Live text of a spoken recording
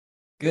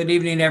Good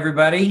evening,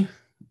 everybody.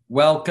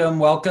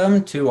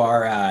 Welcome to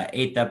our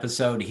eighth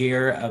episode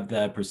here of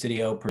the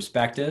Presidio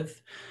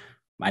Perspective.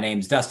 My name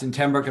is Dustin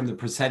TenBroeck. I'm the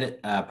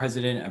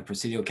president of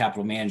Presidio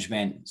Capital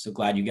Management. So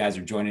glad you guys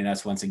are joining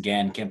us once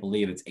again. Can't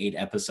believe it's 8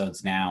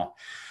 episodes now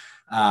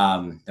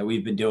that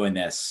we've been doing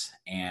this,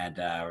 and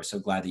we're so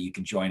glad that you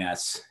can join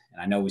us.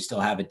 And I know we still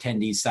have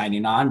attendees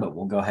signing on, but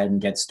we'll go ahead and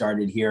get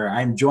started here.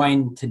 I'm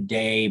joined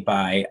today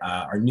by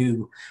my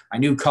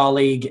new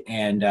colleague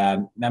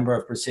and member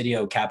of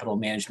Presidio Capital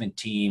Management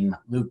team,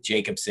 Luke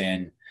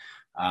Jacobson.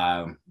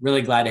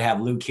 Really glad to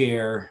have Luke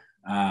here.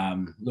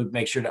 Luke,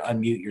 make sure to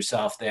unmute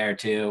yourself there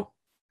too.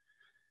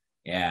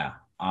 Yeah,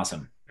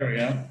 awesome. There we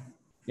go.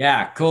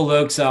 Yeah, cool,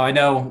 Luke. So I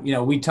know,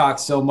 we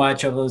talked so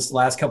much over those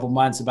last couple of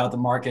months about the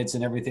markets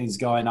and everything's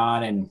going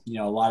on, and,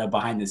 a lot of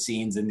behind the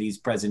scenes in these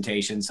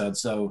presentations. So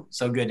it's so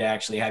good to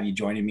actually have you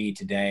joining me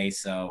today.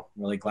 So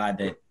really glad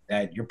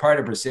that you're part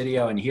of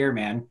Presidio and here,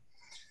 man.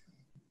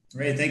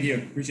 Great. Thank you.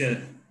 Appreciate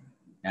it.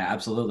 Yeah,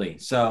 absolutely.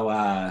 So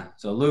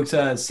Luke's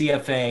a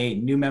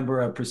CFA, new member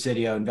of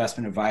Presidio,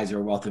 investment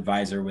advisor, wealth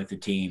advisor with the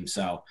team.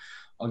 So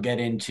I'll get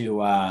into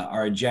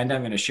our agenda.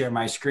 I'm going to share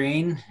my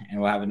screen and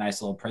we'll have a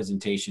nice little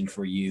presentation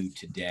for you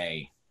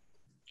today.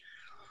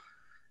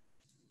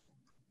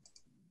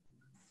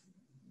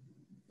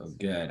 So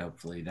good.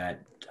 Hopefully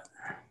that you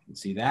can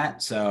see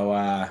that.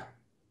 So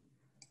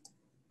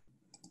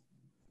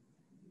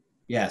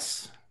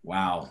yes.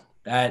 Wow.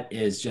 That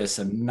is just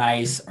some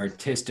nice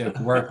artistic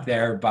work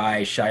there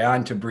by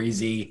Cheyenne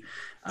Tabrizi.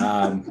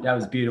 That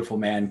was beautiful,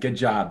 man. Good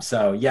job.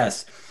 So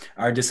yes,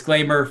 our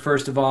disclaimer,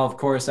 first of all, of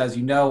course, as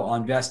you know, all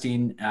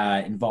investing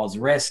involves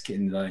risk,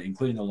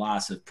 including the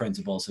loss of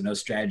principal. So no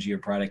strategy or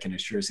product can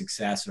assure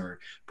success or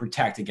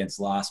protect against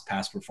loss.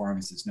 Past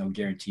performance is no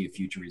guarantee of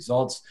future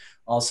results.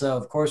 Also,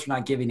 of course, we're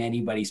not giving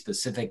anybody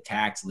specific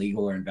tax,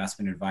 legal, or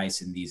investment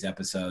advice in these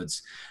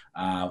episodes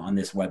on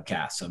this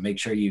webcast. So make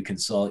sure you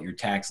consult your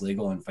tax,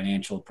 legal, and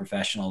financial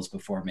professionals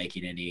before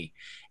making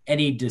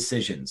any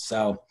decisions.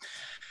 So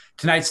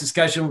tonight's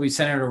discussion will be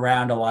centered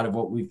around a lot of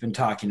what we've been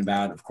talking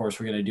about. Of course,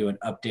 we're going to do an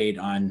update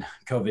on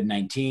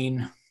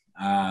COVID-19,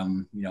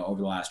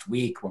 over the last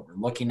week, what we're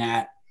looking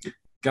at.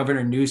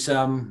 Governor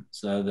Newsom,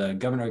 so the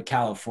governor of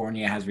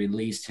California, has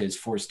released his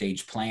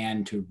 4-stage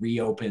plan to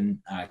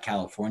reopen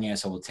California.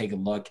 So we'll take a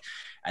look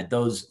at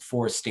those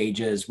 4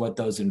 stages, what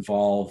those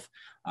involve,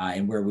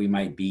 and where we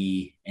might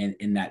be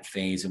in that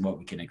phase and what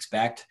we can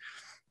expect.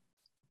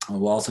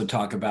 We'll also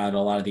talk about a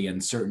lot of the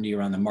uncertainty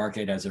around the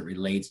market as it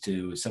relates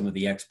to some of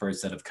the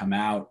experts that have come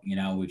out.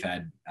 We've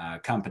had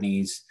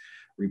companies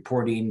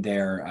reporting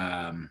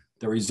the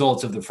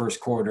results of the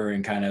first quarter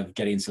and kind of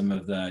getting some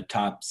of the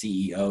top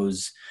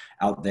CEOs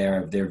out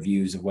there of their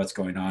views of what's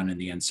going on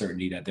and the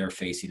uncertainty that they're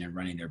facing in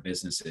running their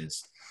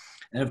businesses.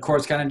 And of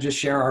course, kind of just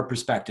share our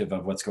perspective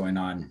of what's going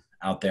on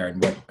out there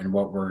and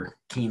what we're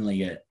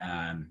keenly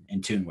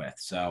in tune with.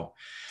 So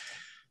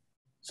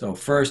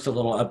first, a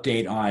little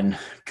update on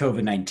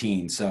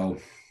COVID-19. So,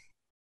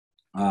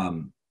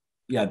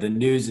 the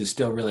news is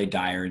still really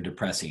dire and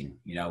depressing.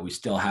 We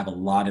still have a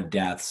lot of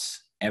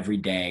deaths every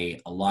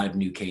day, a lot of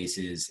new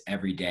cases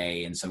every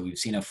day. And so we've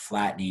seen a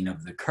flattening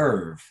of the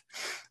curve,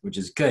 which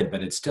is good,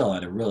 but it's still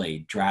at a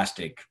really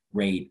drastic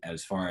rate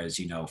as far as,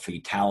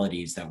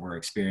 fatalities that we're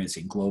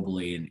experiencing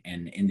globally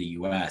and in the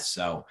US.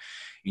 So,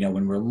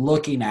 when we're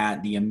looking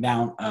at the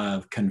amount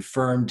of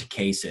confirmed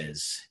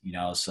cases,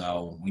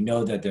 so we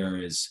know that there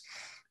is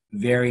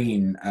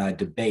varying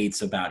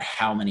debates about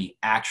how many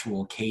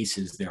actual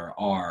cases there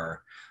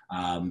are.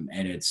 And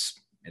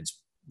it's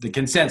the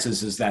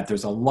consensus is that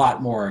there's a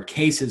lot more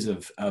cases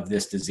of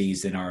this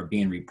disease than are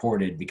being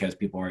reported because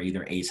people are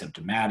either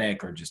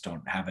asymptomatic or just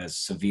don't have as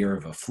severe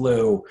of a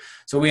flu.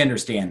 So we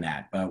understand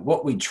that. But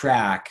what we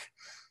track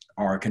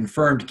are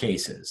confirmed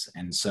cases.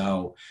 And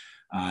so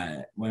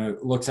when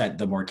it looks at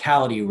the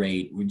mortality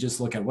rate, we just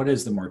look at what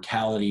is the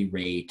mortality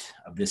rate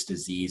of this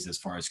disease as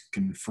far as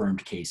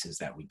confirmed cases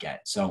that we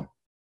get. So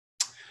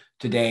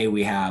today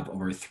we have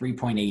over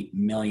 3.8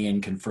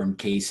 million confirmed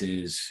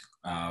cases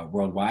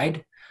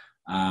worldwide.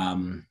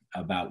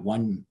 About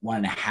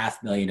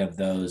 1.5 million of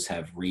those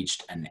have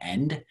reached an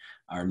end,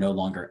 are no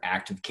longer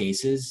active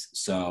cases.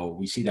 So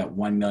we see that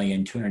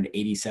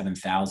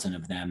 1,287,000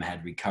 of them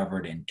had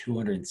recovered, and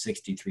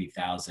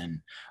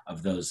 263,000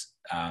 of those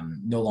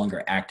no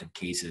longer active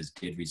cases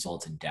did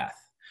result in death.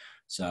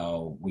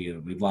 So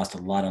we've lost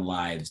a lot of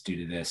lives due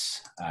to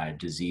this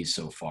disease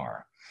so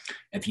far.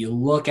 If you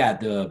look at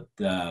the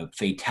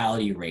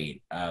fatality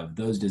rate of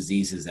those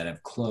diseases that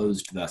have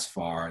closed thus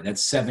far,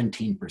 that's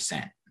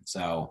 17%.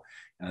 So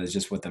that's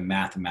just what the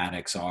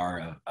mathematics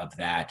are of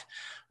that.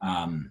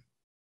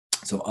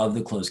 So of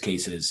the closed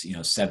cases,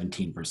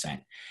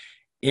 17%.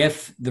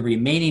 If the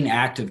remaining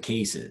active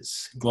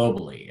cases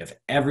globally, if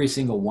every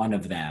single one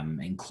of them,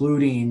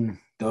 including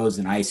those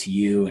in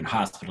ICU and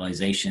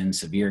hospitalization,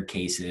 severe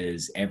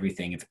cases,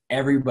 everything, if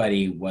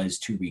everybody was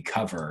to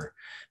recover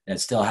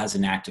that still has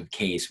an active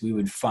case, we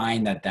would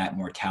find that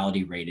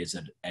mortality rate is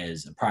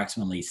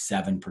approximately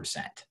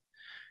 7%.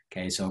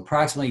 Okay, so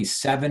approximately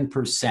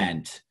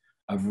 7%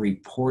 of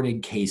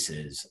reported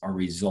cases are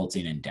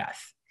resulting in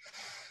death.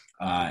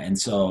 And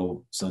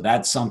so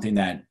that's something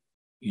that,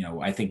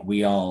 I think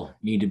we all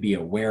need to be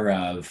aware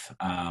of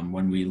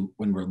when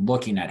we're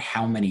looking at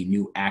how many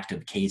new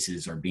active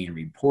cases are being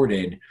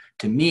reported.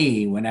 To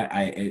me,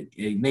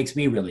 it makes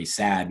me really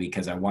sad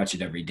because I watch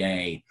it every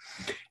day,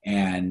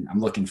 and I'm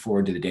looking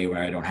forward to the day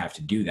where I don't have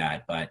to do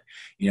that. But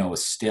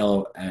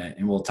still,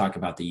 and we'll talk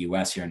about the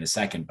U.S. here in a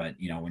second. But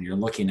when you're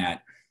looking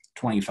at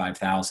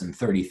 25,000,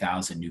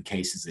 30,000 new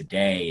cases a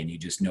day, and you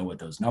just know what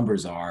those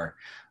numbers are,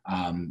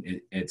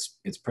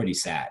 it's pretty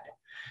sad.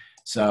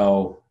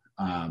 So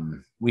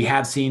we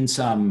have seen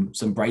some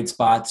bright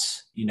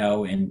spots,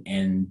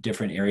 in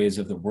different areas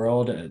of the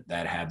world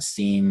that have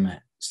seemed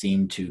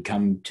to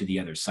come to the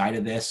other side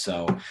of this.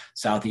 So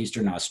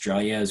Southeastern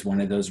Australia is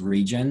one of those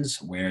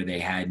regions where they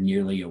had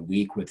nearly a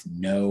week with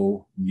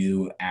no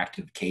new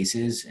active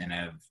cases and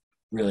have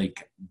really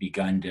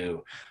begun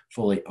to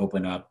fully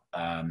open up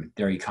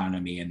their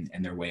economy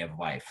and their way of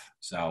life.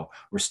 So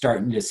we're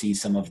starting to see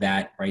some of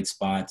that bright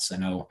spots. I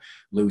know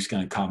Luke's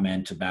going to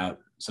comment about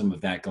some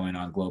of that going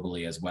on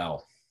globally as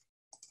well.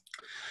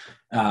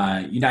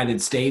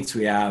 United States,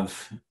 we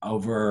have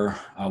over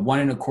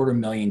 1.25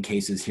 million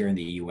cases here in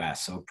the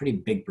U.S., so a pretty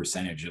big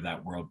percentage of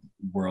that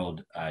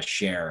world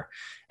share,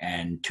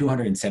 and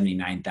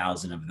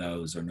 279,000 of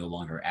those are no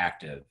longer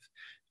active.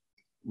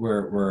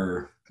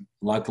 We're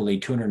luckily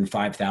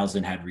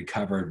 205,000 had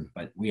recovered,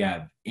 but we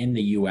have in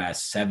the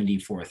U.S.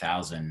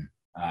 74,000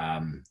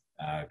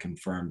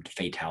 confirmed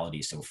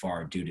fatalities so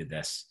far due to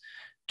this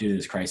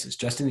crisis,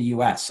 just in the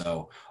U.S.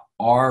 So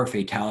our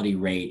fatality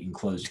rate in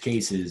closed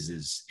cases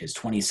is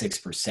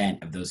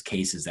 26% of those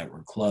cases that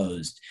were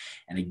closed.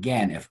 And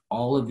again, if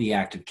all of the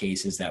active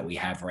cases that we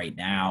have right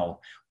now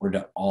were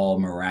to all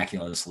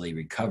miraculously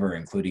recover,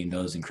 including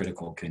those in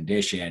critical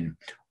condition,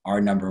 our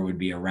number would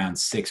be around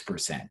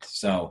 6%.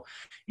 So,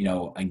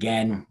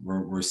 again,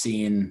 we're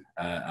seeing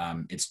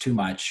it's too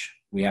much.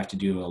 We have to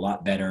do a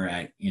lot better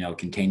at,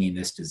 containing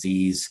this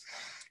disease.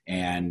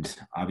 And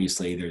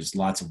obviously there's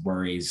lots of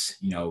worries,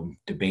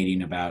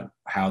 debating about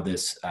how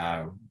this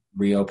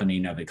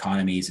reopening of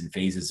economies and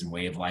phases and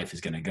way of life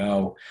is going to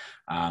go.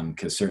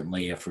 Because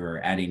certainly if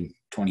we're adding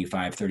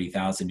 25,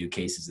 30,000 new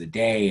cases a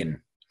day, and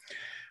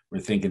we're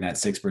thinking that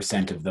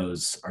 6% of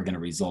those are going to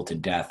result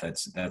in death,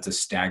 that's a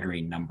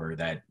staggering number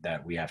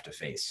that we have to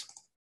face.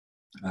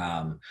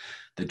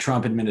 The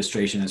Trump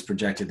administration has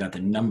projected that the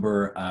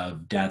number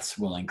of deaths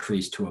will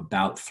increase to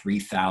about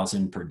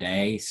 3,000 per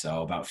day,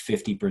 so about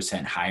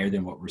 50% higher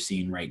than what we're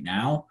seeing right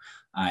now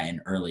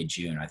in early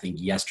June. I think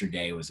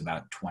yesterday was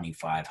about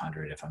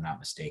 2,500, if I'm not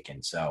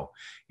mistaken. So,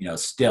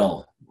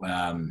 still,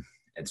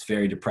 it's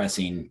very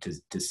depressing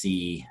to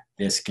see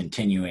this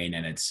continuing,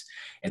 and it's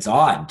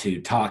odd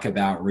to talk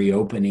about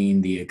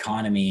reopening the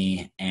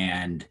economy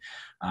and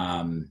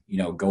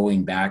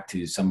going back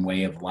to some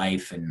way of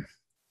life, and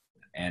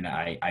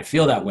I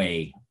feel that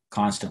way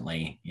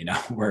constantly.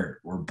 We're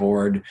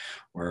bored,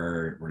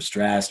 we're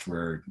stressed,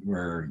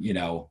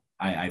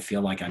 I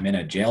feel like I'm in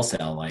a jail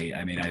cell.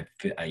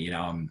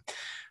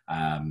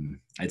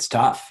 It's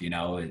tough,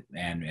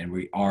 and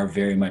we are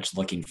very much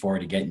looking forward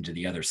to getting to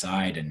the other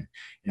side. And,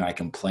 I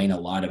complain a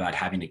lot about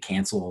having to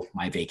cancel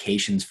my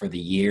vacations for the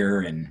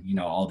year and,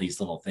 all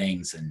these little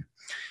things. And,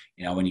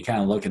 when you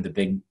kind of look at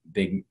the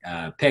big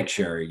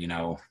picture,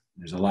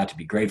 there's a lot to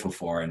be grateful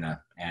for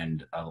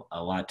and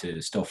a lot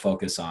to still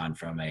focus on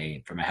from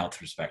a health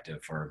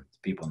perspective for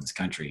people in this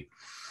country.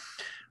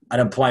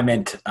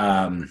 Unemployment,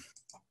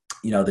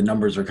 the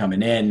numbers are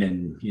coming in,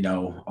 and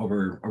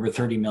over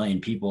 30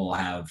 million people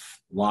have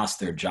lost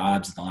their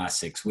jobs in the last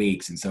 6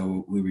 weeks. And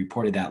so we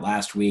reported that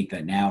last week,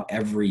 that now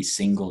every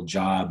single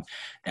job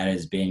that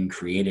has been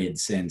created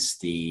since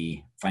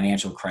the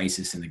financial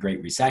crisis and the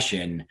Great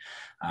Recession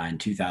in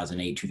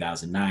 2008,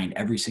 2009,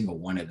 every single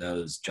one of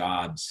those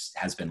jobs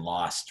has been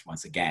lost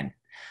once again.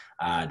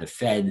 The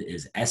Fed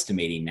is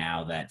estimating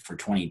now that for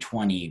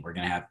 2020, we're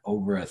going to have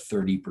over a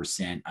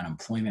 30%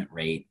 unemployment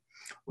rate,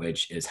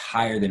 which is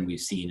higher than we've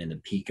seen in the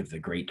peak of the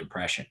Great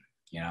Depression.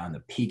 In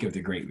the peak of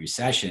the Great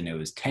Recession, it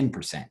was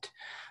 10%.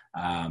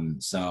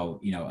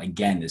 So,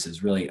 again, this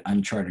is really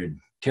uncharted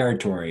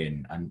territory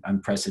and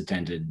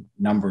unprecedented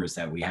numbers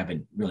that we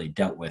haven't really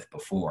dealt with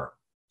before.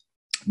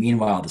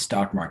 Meanwhile, the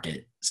stock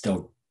market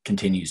still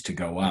continues to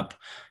go up,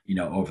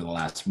 over the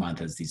last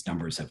month as these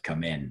numbers have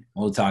come in.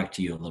 We'll talk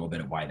to you a little bit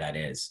of why that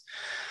is.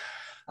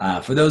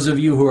 For those of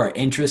you who are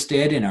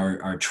interested and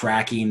are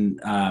tracking,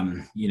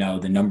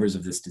 the numbers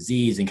of this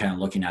disease and kind of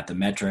looking at the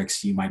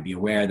metrics, you might be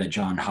aware that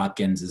Johns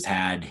Hopkins has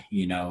had,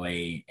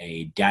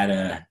 a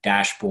data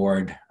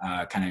dashboard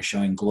kind of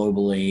showing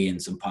globally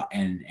and some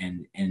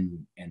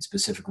and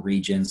specific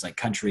regions like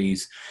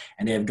countries,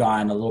 and they have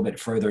gone a little bit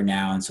further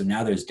now. And so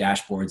now there's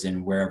dashboards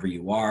in wherever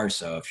you are.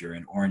 So if you're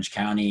in Orange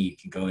County, you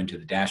can go into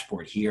the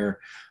dashboard here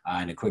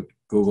and a quick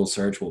Google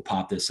search will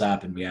pop this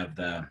up, and we have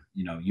the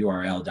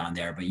URL down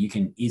there, but you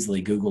can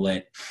easily Google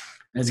it.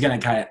 And it's going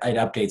to it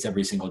updates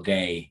every single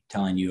day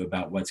telling you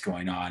about what's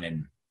going on.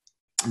 And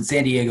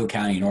San Diego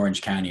County and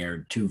Orange County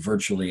are two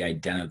virtually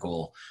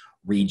identical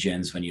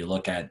regions when you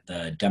look at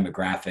the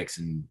demographics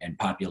and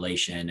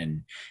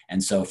population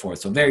and so forth.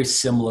 So very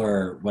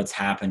similar what's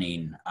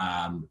happening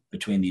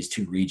between these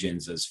two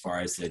regions as far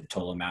as the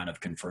total amount of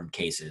confirmed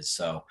cases.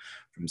 So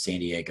from San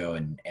Diego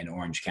and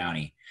Orange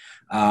County.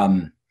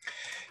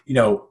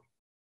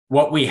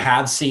 What we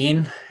have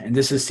seen, and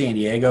this is San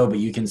Diego, but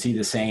you can see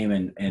the same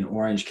in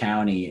Orange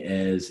County,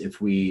 is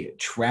if we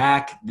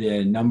track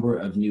the number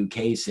of new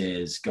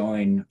cases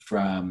going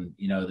from,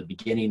 the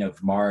beginning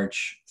of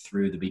March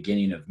through the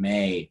beginning of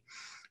May,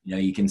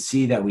 you can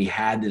see that we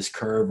had this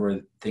curve where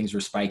things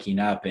were spiking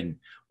up. And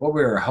what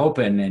we were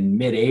hoping in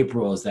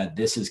mid-April is that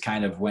this is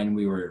kind of when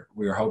we were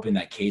hoping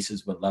that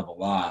cases would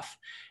level off.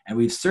 And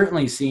we've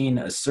certainly seen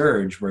a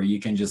surge where you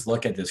can just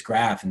look at this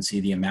graph and see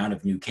the amount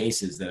of new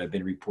cases that have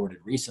been reported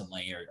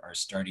recently are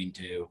starting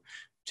to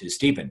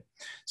steepen.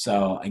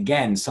 So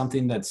again,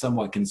 something that's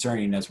somewhat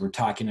concerning as we're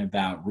talking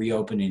about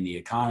reopening the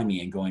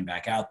economy and going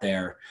back out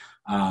there.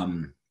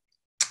 And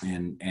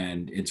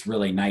it's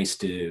really nice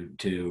to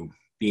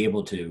be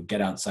able to get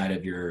outside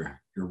of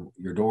your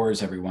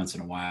doors every once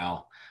in a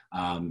while,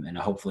 and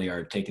hopefully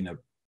are taking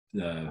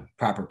the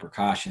proper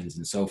precautions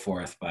and so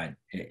forth. But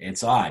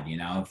it's odd,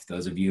 if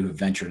those of you who have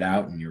ventured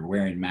out and you're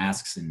wearing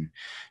masks and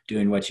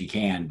doing what you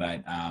can,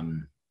 but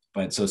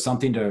so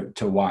something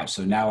to watch.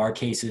 So now our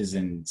cases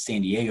in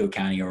San Diego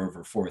County are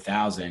over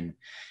 4,000,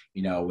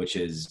 which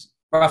is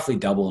roughly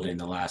doubled in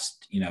the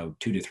last, 2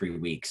 to 3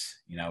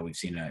 weeks. We've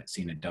seen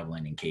a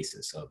doubling in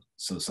cases.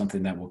 So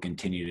something that we'll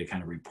continue to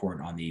kind of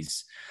report on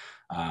these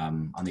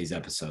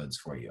episodes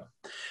for you.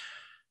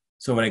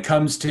 So when it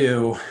comes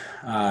to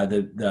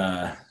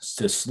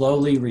to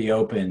slowly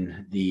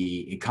reopen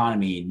the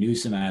economy,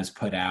 Newsom has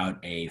put out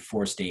a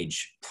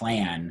 4-stage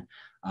plan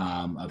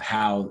of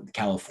how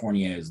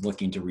California is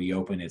looking to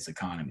reopen its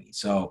economy.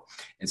 So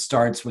it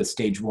starts with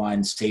stage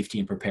 1, safety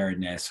and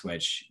preparedness,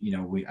 which,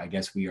 I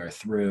guess we are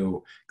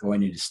through,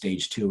 going into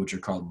stage 2, which are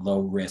called low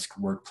risk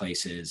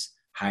workplaces,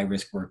 high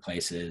risk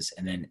workplaces,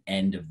 and then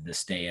end of the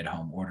stay at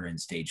home order in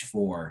stage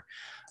 4.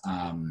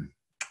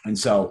 And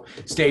so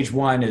stage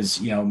 1 is,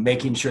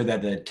 making sure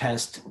that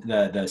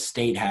the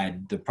state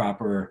had the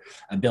proper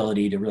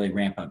ability to really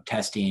ramp up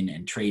testing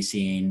and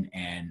tracing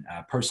and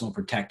personal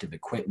protective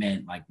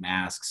equipment like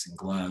masks and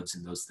gloves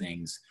and those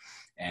things,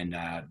 and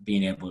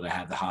being able to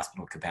have the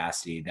hospital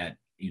capacity that,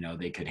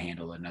 they could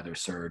handle another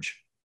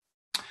surge,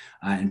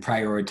 and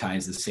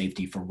prioritize the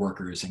safety for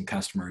workers and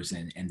customers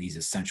in these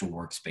essential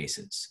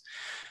workspaces.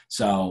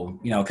 So,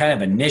 kind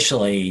of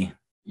initially,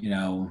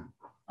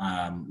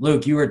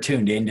 Luke, you were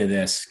tuned into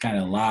this kind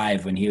of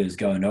live when he was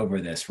going over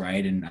this,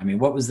 right? And I mean,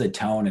 what was the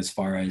tone as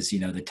far as,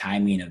 the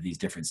timing of these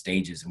different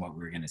stages and what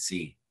we were going to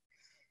see?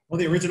 Well,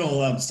 the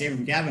original statement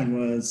from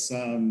Gavin was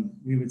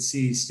we would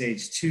see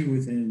stage 2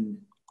 within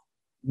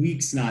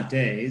weeks, not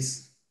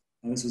days.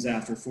 And this was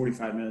after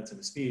 45 minutes of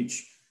a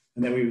speech.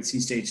 And then we would see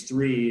stage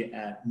 3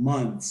 at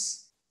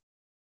months,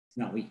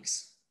 not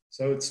weeks.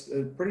 So it's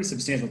a pretty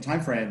substantial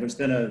time frame. There's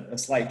been a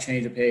slight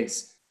change of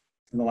pace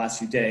in the last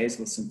few days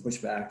with some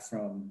pushback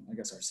from, I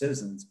guess, our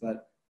citizens,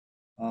 but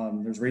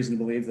there's reason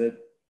to believe that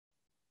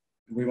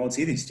we won't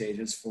see these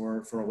stages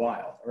for a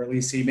while, or at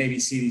least maybe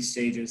see these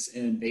stages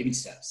in baby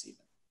steps even.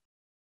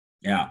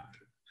 Yeah.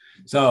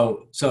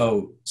 So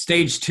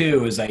stage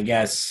 2 is, I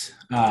guess,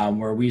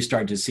 where we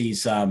start to see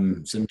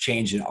some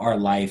change in our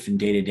life and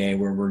day to day,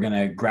 where we're going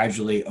to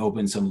gradually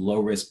open some low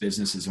risk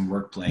businesses and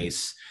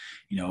workplace,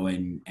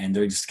 and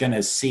they're just going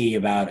to see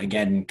about,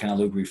 again, kind of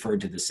Luke referred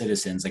to the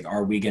citizens, like,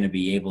 are we going to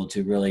be able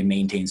to really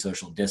maintain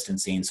social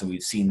distancing? So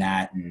we've seen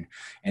that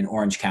in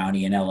Orange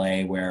County and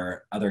LA,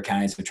 where other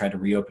counties have tried to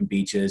reopen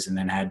beaches and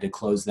then had to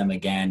close them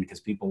again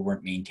because people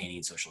weren't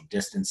maintaining social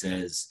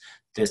distancing.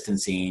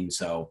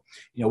 So,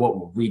 what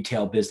will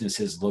retail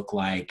businesses look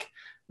like?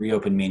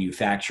 Reopen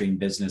manufacturing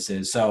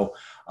businesses. So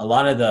a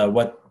lot of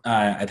what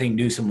I think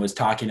Newsom was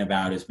talking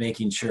about is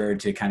making sure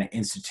to kind of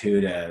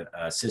institute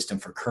a system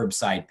for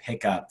curbside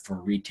pickup for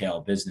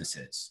retail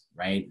businesses,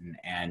 right?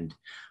 And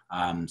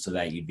so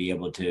that you'd be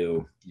able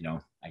to,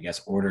 I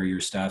guess, order your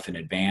stuff in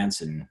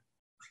advance and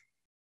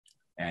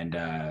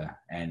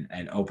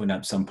open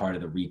up some part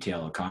of the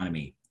retail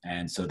economy.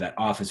 And so that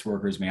office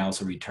workers may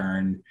also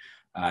return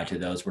to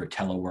those where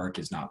telework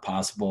is not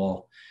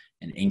possible,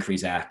 and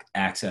increase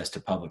access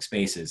to public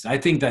spaces. I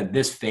think that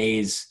this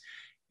phase,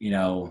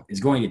 is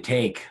going to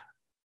take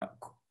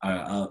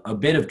a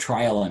bit of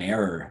trial and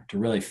error to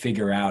really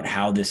figure out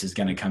how this is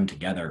going to come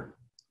together.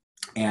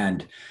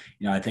 And,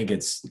 I think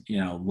it's,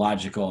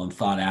 logical and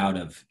thought out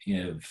of,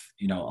 a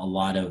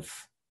lot of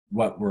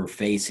what we're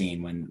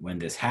facing when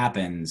this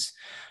happens.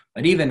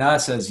 But even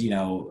us as,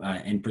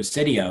 in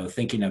Presidio,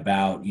 thinking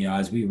about,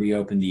 as we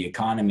reopen the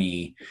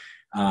economy,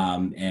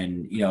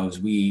 And, as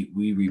we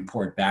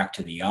report back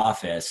to the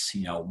office,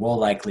 we'll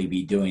likely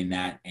be doing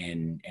that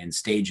in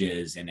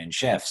stages and in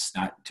shifts,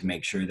 not to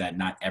make sure that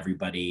not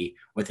everybody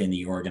within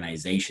the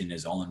organization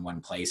is all in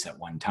one place at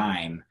one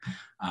time.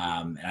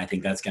 And I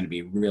think that's going to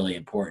be really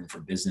important for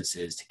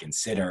businesses to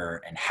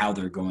consider and how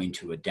they're going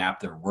to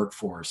adapt their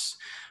workforce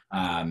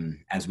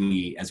as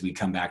we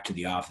come back to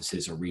the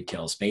offices or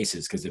retail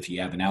spaces. Because if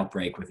you have an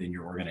outbreak within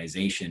your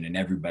organization and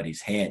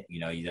everybody's hit,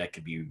 that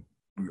could be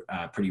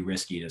pretty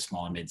risky to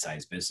small and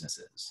mid-sized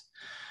businesses.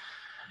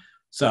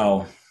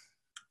 So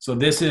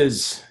this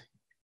is,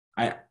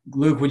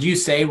 Luke, would you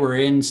say we're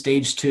in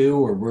stage 2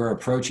 or we're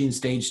approaching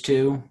stage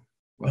 2?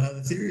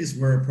 The theory is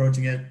we're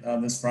approaching it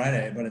this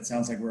Friday, but it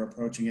sounds like we're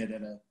approaching it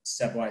in a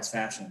stepwise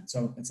fashion.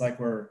 So it's like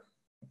we're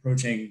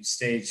approaching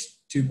stage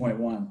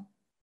 2.1.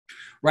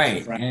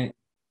 Right.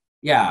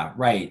 Yeah,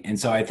 right. And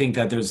so I think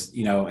that there's,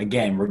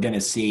 again, we're going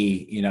to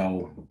see,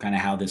 kind of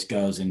how this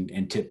goes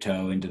and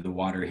tiptoe into the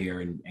water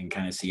here and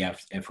kind of see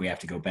if we have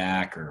to go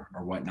back or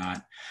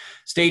whatnot.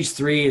 Stage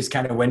 3 is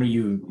kind of when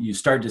you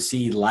start to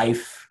see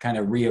life kind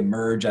of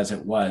reemerge as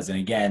it was. And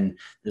again,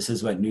 this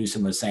is what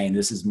Newsom was saying.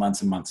 This is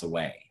months and months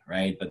away,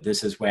 right? But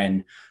this is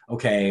when,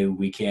 okay,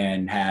 we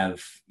can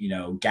have,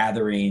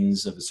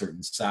 gatherings of a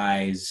certain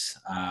size.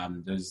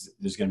 There's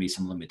going to be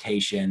some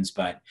limitations,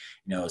 but,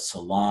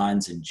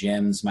 salons and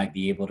gyms might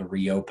be able to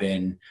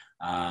reopen.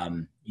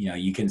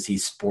 You can see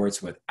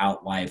sports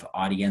without live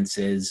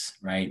audiences,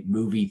 right?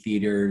 Movie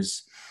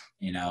theaters,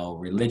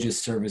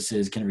 religious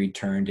services can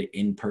return to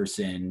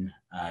in-person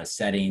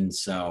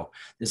settings. So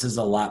this is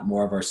a lot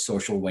more of our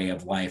social way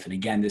of life. And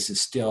again, this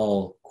is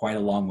still quite a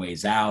long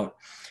ways out.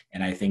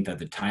 And I think that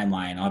the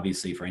timeline,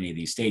 obviously, for any of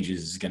these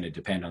stages is going to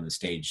depend on the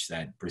stage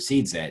that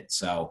precedes it.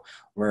 So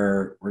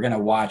we're going to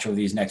watch over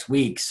these next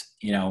weeks,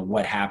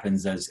 what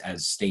happens as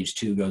stage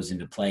 2 goes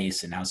into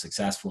place and how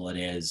successful it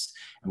is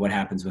and what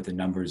happens with the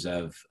numbers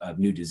of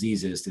new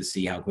diseases to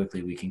see how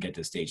quickly we can get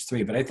to stage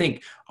 3. But I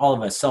think all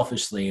of us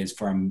selfishly is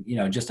from,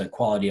 just a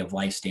quality of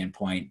life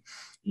standpoint,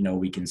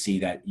 we can see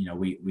that,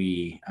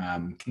 we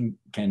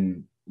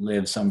can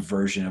live some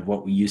version of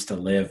what we used to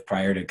live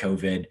prior to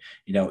COVID,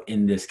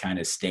 in this kind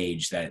of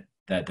stage that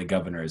the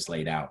governor has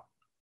laid out.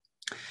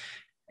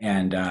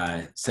 And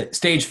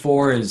stage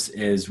 4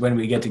 is when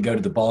we get to go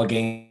to the ball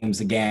games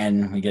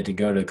again. We get to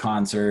go to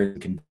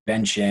concerts,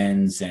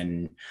 conventions,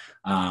 and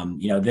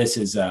this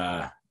is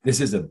a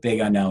big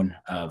unknown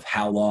of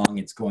how long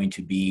it's going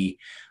to be.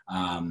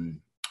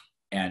 And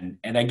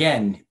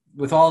again,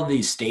 with all of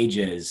these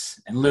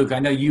stages, and Luke, I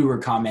know you were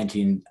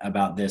commenting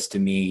about this to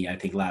me, I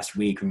think last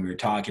week when we were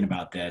talking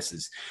about this,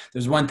 is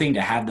there's one thing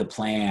to have the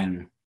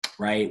plan,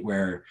 right?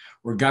 Where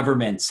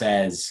government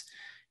says,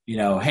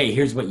 hey,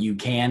 here's what you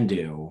can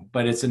do.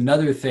 But it's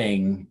another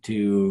thing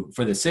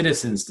for the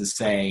citizens to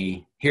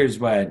say, here's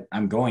what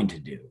I'm going to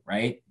do,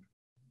 right?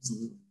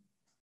 Absolutely.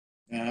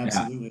 Yeah,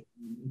 absolutely.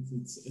 Yeah.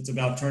 It's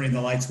about turning the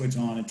light switch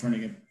on and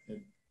turning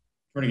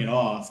it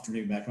off,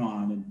 turning it back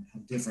on, and how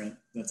different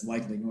that's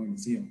likely going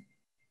to feel.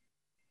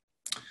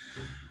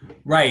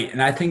 Right.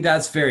 And I think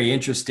that's very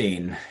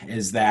interesting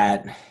is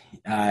that,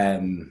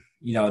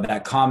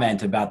 that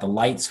comment about the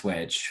light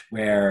switch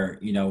where,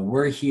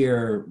 we're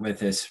here with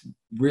this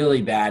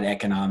really bad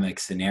economic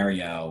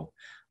scenario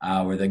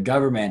where the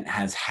government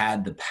has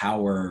had the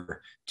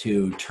power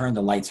to turn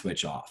the light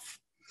switch off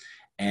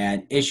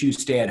and issue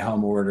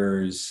stay-at-home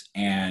orders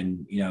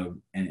and,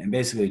 and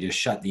basically just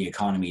shut the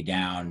economy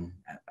down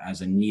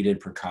as a needed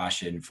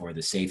precaution for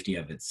the safety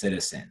of its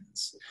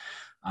citizens.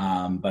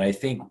 But I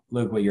think,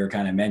 Luke, what you're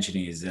kind of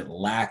mentioning is it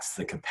lacks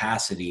the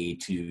capacity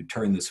to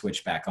turn the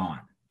switch back on.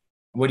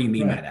 What do you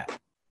mean by that?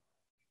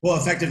 Well,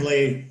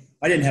 effectively,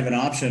 I didn't have an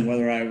option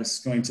whether I was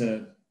going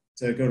to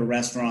go to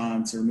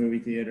restaurants or movie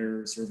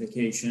theaters or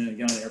vacation,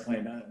 get on an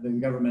airplane. The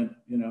government,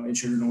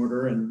 issued an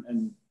order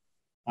and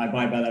I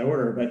abide by that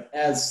order. But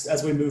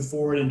as we move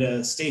forward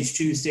into stage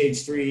 2,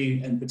 stage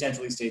 3, and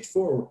potentially stage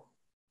 4,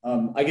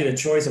 I get a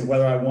choice of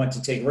whether I want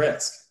to take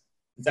risk.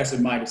 It's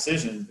actually my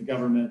decision. The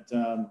government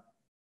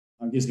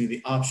gives me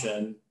the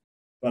option,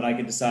 but I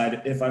can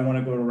decide if I want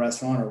to go to a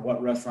restaurant or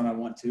what restaurant I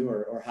want to,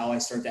 or how I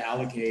start to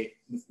allocate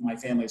my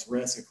family's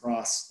risk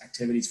across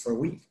activities for a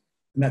week.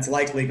 And that's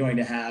likely going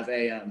to have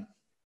a,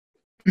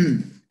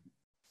 here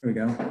we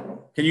go.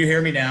 Can you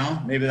hear me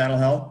now? Maybe that'll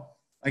help.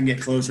 I can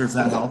get closer if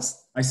that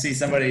helps. I see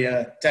somebody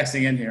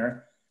texting in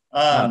here.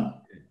 And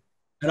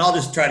I'll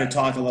just try to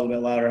talk a little bit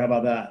louder. How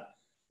about that?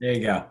 There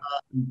you go.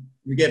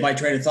 We get my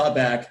train of thought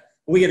back.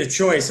 We get a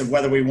choice of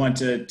whether we want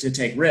to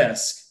take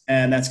risk,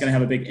 and that's going to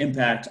have a big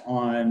impact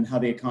on how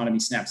the economy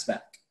snaps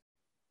back.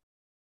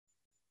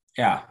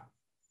 Yeah,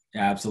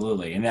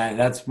 absolutely. And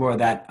that's more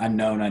that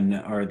unknown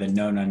or the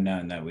known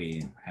unknown that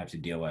we have to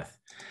deal with.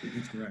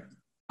 That's correct.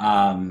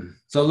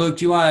 So Luke,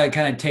 do you want to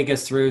kind of take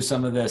us through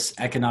some of this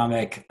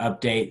economic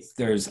update?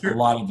 There's a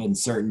lot of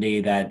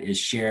uncertainty that is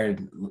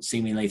shared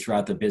seemingly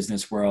throughout the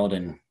business world,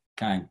 and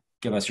kind of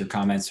give us your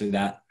comments through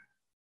that.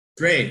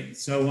 Great.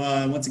 So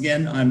once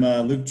again, I'm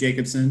Luke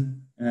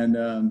Jacobson, and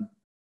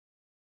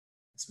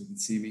so we can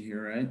see me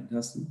here, right,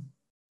 Dustin?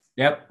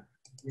 Yep.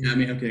 Yeah, I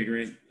mean, okay,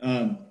 great.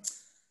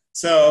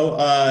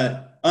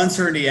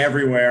 Uncertainty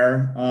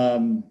everywhere.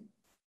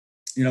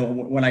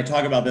 When I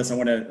talk about this, I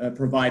want to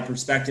provide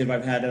perspective.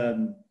 I've had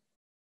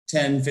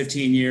 10,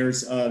 15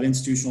 years of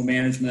institutional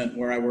management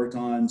where I worked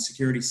on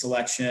security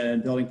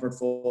selection, building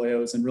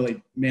portfolios, and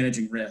really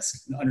managing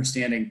risk and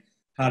understanding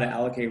how to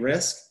allocate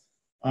risk.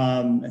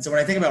 And so when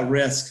I think about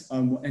risk,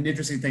 an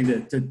interesting thing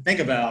to think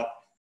about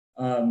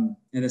in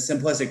a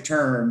simplistic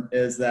term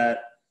is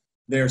that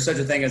there's such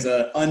a thing as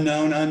an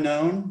unknown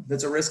unknown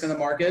that's a risk in the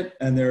market,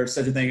 and there's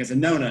such a thing as a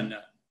known unknown.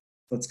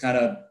 Let's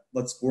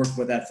work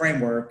with that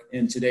framework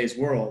in today's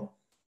world.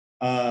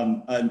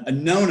 A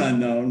known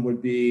unknown would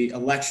be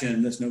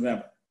election this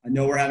November. I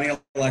know we're having an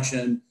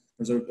election.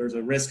 There's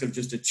a risk of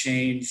just a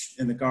change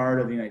in the guard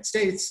of the United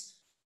States,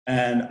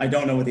 and I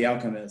don't know what the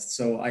outcome is.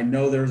 So I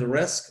know there's a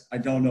risk. I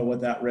don't know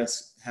what that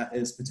risk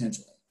is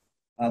potentially.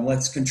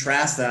 Let's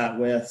contrast that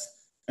with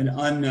an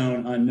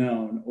unknown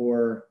unknown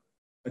or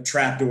a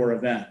trapdoor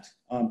event.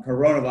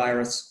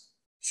 Coronavirus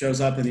shows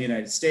up in the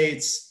United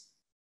States.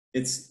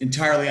 It's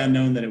entirely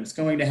unknown that it was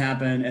going to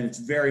happen, and it's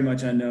very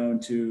much unknown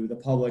to the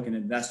public and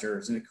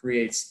investors, and it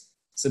creates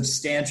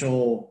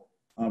substantial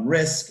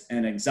risk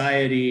and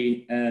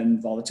anxiety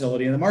and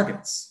volatility in the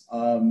markets.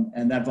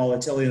 And that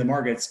volatility in the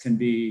markets can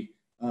be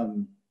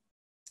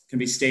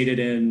stated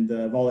in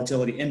the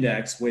volatility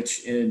index,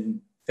 which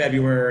in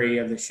February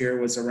of this year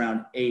was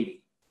around 80.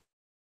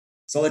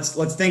 So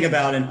let's think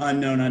about an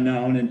unknown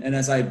unknown. And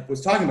as I was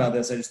talking about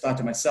this, I just thought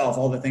to myself,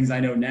 all the things I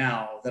know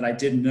now that I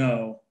didn't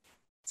know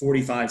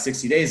 45,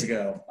 60 days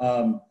ago.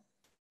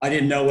 I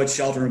didn't know what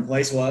shelter in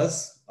place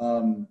was.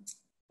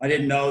 I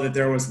didn't know that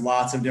there was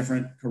lots of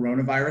different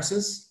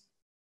coronaviruses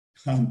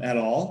at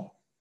all.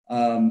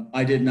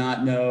 I did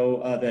not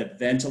know that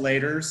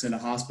ventilators in a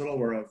hospital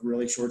were of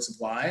really short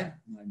supply.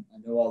 I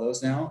know all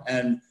those now.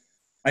 And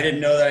I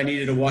didn't know that I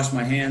needed to wash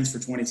my hands for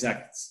 20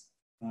 seconds.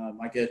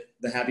 I get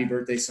the happy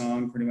birthday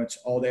song pretty much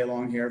all day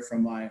long here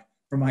from my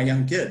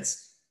young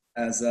kids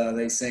as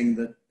they sing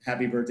the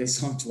happy birthday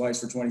song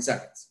twice for 20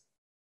 seconds.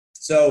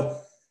 So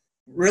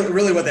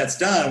really what that's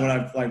done, what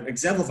I've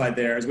exemplified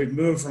there is we've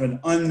moved from an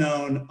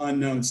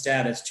unknown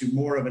status to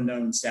more of a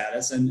known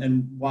status.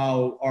 And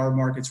while our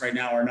markets right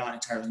now are not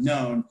entirely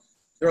known,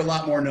 they're a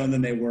lot more known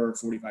than they were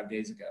 45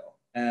 days ago.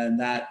 And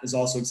that is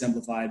also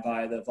exemplified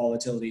by the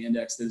volatility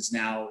index that is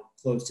now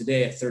closed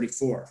today at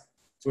 34.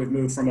 So we've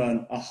moved from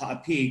a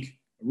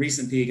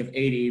recent peak of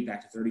 80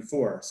 back to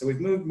 34. So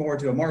we've moved more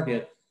to a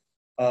market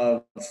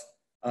of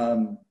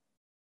a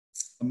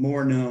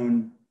more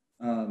known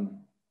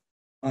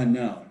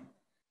unknown.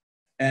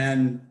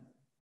 And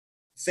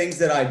things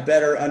that I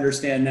better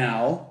understand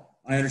now,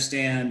 I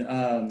understand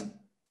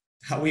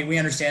how we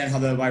understand how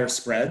the virus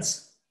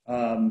spreads,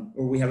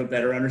 or we have a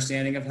better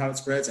understanding of how it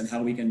spreads and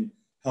how we can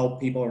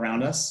help people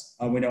around us.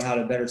 We know how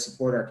to better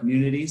support our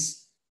communities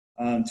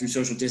through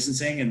social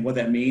distancing and what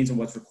that means and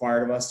what's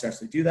required of us to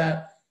actually do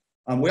that.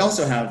 We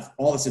also have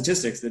all the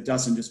statistics that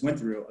Dustin just went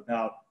through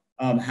about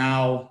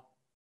how.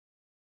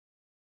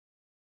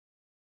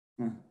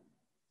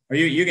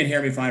 You can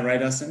hear me fine,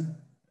 right, Dustin?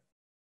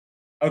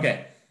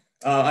 Okay.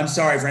 I'm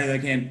sorry for anyone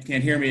that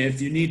can't hear me.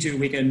 If you need to,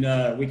 we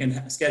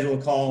can schedule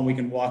a call and we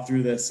can walk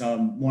through this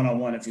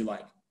one-on-one if you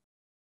like.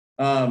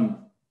 And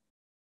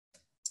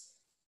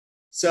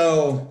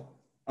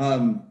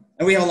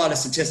we have a lot of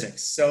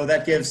statistics, so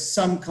that gives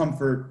some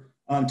comfort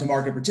to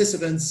market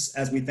participants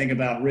as we think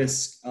about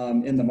risk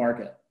in the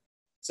market.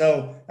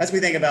 So as we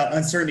think about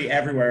uncertainty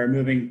everywhere,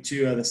 moving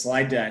to the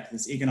slide deck,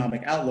 this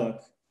economic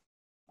outlook,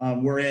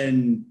 we're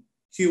in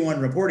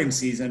Q1 reporting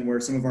season where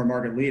some of our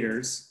market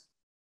leaders,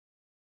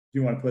 do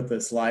you want to put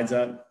the slides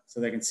up so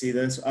they can see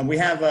this? We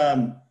have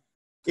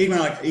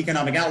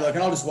economic outlook,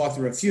 and I'll just walk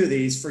through a few of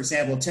these. For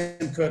example,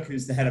 Tim Cook,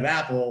 who's the head of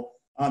Apple,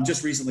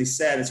 just recently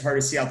said it's hard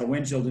to see out the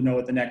windshield to know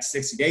what the next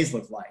 60 days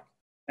look like.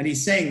 And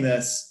he's saying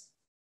this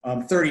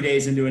 30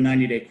 days into a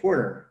 90-day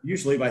quarter.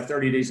 Usually by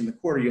 30 days in the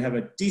quarter, you have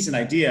a decent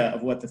idea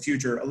of what the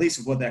future, at least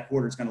of what that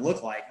quarter is going to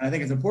look like. And I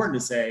think it's important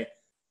to say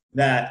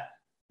that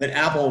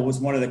Apple was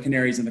one of the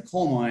canaries in the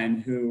coal mine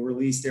who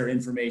released their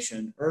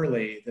information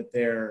early that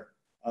their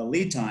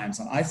lead times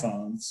on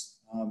iPhones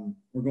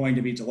were going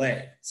to be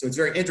delayed. So it's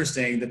very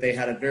interesting that they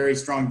had a very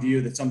strong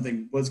view that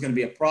something was going to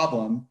be a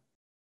problem.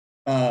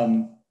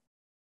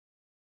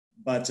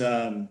 But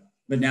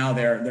now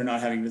they're not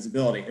having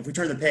visibility. If we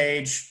turn the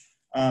page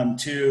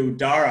to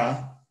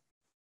Dara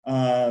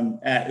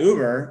at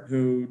Uber,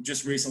 who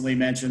just recently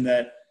mentioned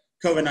that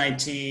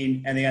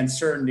COVID-19 and the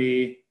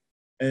uncertainty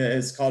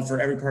is called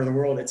for every part of the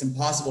world, it's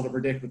impossible to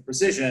predict with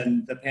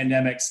precision the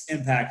pandemic's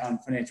impact on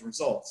financial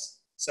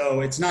results.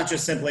 So it's not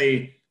just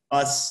simply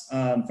us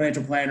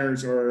financial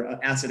planners or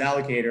asset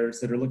allocators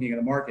that are looking at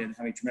the market and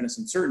having tremendous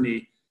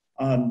uncertainty.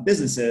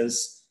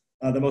 Businesses,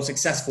 the most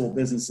successful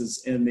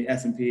businesses in the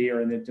S&P or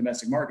in the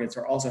domestic markets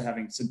are also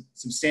having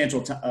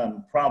substantial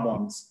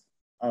problems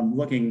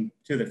looking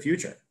to the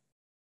future.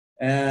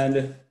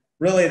 And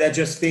really that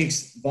just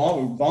speaks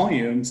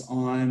volumes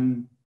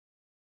on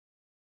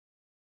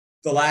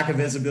the lack of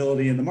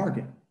visibility in the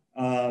market.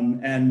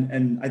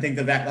 And I think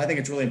I think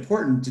it's really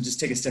important to just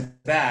take a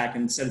step back,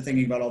 and instead of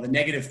thinking about all the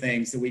negative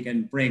things that we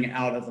can bring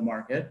out of the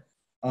market,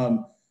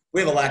 we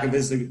have a lack of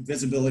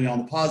visibility on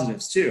the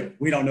positives too.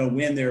 We don't know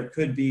when there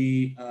could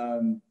be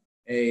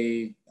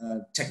a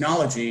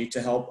technology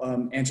to help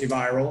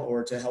antiviral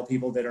or to help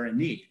people that are in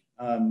need.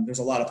 There's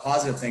a lot of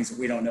positive things that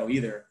we don't know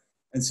either.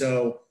 And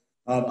so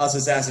us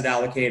as asset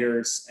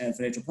allocators and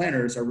financial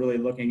planners are really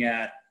looking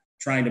at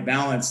trying to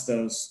balance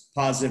those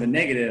positive and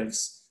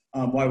negatives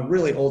while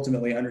really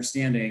ultimately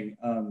understanding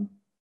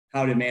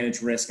how to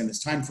manage risk in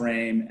this time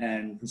frame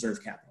and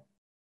preserve capital.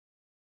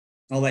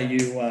 I'll let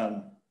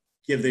you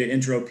give the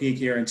intro peek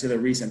here into the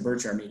recent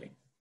Berkshire meeting.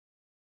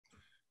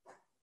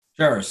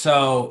 Sure.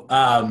 So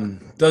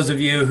those of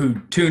you who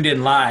tuned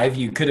in live,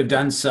 you could have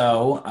done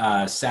so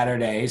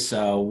Saturday.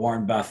 So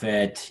Warren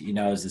Buffett,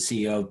 is the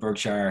CEO of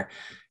Berkshire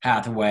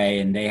Hathaway,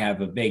 and they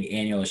have a big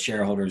annual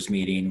shareholders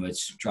meeting,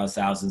 which draws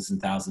thousands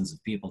and thousands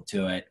of people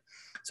to it.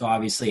 So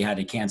obviously had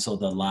to cancel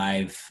the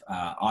live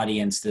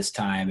audience this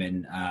time.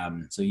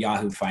 And so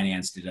Yahoo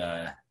Finance did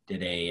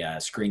a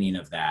screening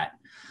of that.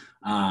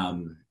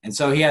 And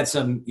so he had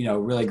some,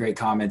 really great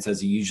comments, as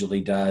he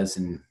usually does.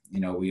 And,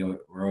 we're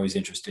always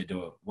interested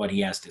to what he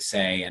has to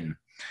say. And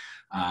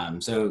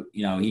so,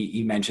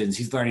 he mentions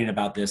he's learning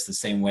about this the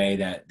same way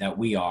that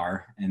we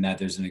are, and that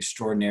there's an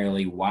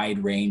extraordinarily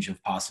wide range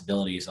of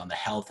possibilities on the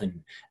health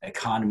and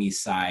economy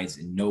sides,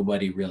 and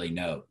nobody really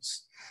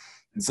knows.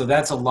 And so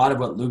that's a lot of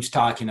what Luke's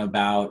talking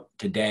about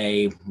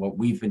today, what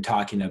we've been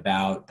talking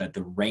about, that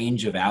the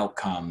range of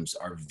outcomes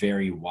are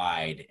very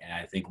wide. And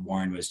I think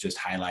Warren was just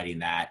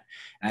highlighting that.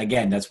 And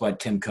again, that's what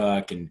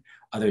TenBroeck and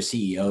other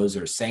CEOs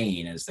are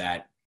saying, is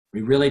that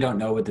we really don't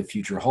know what the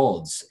future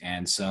holds.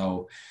 And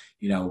so,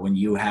 when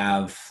you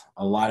have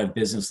a lot of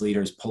business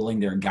leaders pulling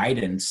their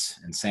guidance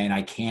and saying,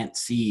 I can't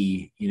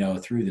see,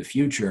 through the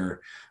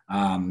future,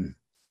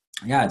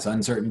 it's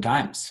uncertain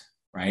times.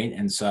 Right.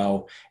 And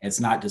so it's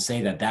not to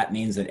say that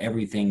means that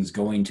everything's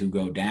going to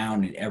go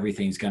down and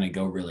everything's going to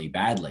go really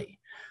badly.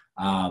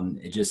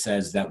 It just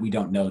says that we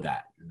don't know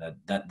that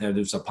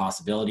there's a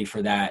possibility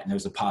for that. And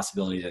there's a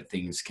possibility that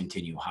things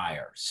continue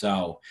higher.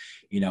 So,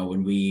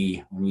 when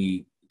we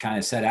kind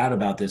of set out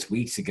about this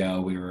weeks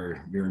ago, we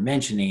were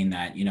mentioning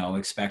that,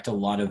 expect a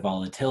lot of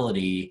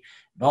volatility.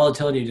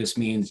 Volatility just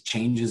means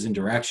changes in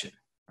direction.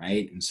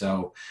 Right. And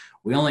so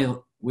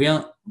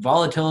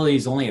volatility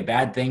is only a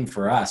bad thing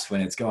for us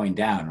when it's going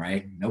down,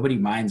 right? Nobody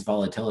minds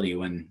volatility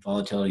when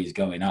volatility is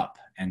going up.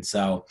 And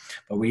so,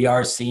 but we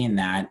are seeing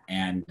that.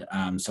 And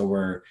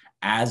so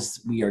as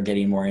we are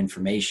getting more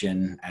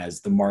information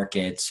as the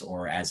markets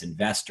or as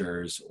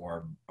investors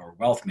or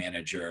wealth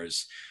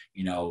managers,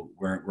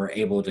 we're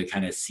able to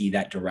kind of see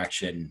that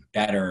direction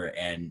better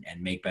and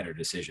make better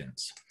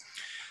decisions.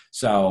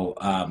 So,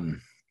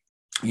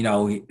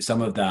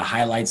 some of the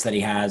highlights that he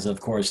has,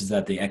 of course, is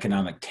that the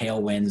economic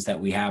tailwinds that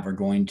we have are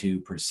going to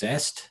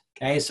persist.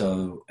 Okay.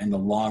 So in the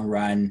long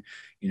run,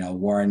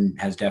 Warren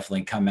has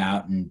definitely come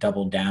out and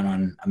doubled down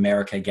on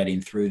America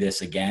getting through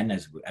this again,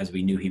 as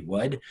we knew he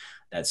would,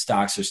 that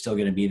stocks are still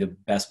going to be the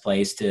best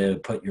place to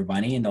put your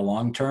money in the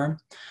long term.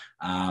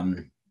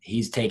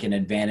 He's taken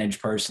advantage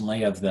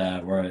personally of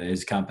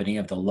his company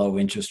of the low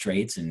interest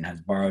rates, and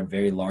has borrowed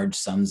very large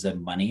sums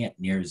of money at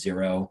near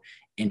zero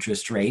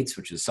interest rates,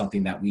 which is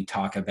something that we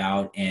talk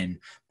about in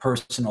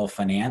personal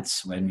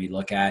finance. When we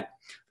look at,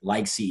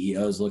 like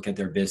CEOs look at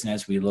their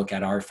business, we look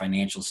at our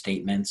financial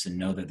statements and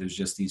know that there's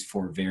just these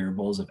four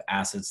variables of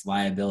assets,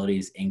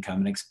 liabilities, income,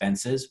 and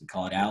expenses. We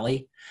call it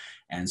ALLI.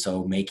 And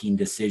so making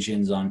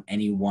decisions on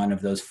any one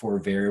of those four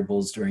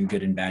variables during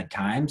good and bad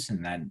times.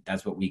 And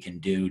that's what we can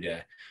do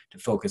to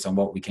focus on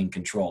what we can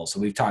control. So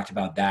we've talked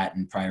about that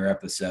in prior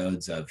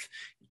episodes of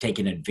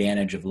taking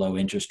advantage of low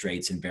interest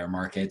rates in bear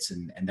markets.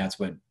 And that's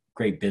what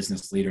great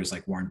business leaders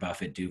like Warren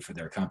Buffett do for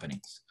their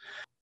companies.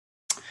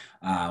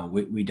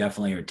 We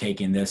definitely are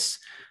taking this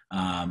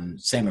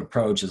same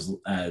approach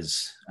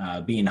as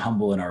being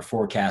humble in our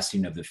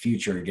forecasting of the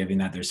future, given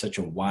that there's such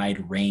a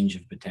wide range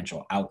of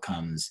potential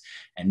outcomes,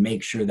 and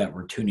make sure that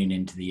we're tuning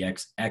into the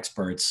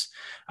experts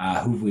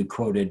who we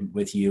quoted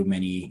with you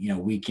many,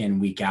 week in,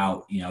 week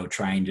out,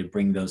 trying to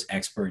bring those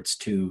experts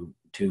to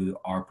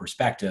our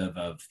perspective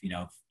of,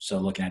 so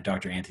looking at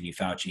Dr. Anthony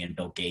Fauci and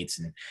Bill Gates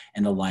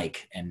and the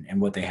like, and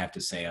what they have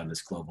to say on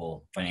this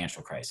global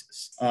financial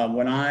crisis.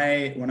 When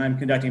I'm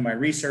conducting my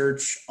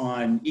research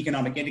on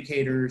economic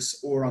indicators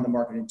or on the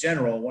market in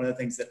general, one of the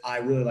things that I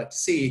really like to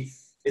see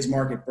is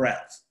market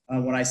breadth.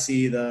 When I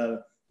see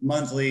the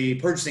monthly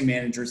purchasing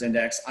managers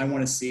index, I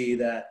want to see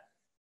that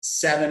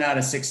 7 out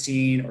of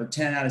 16 or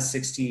 10 out of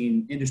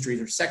 16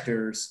 industries or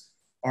sectors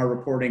are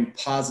reporting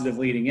positive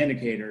leading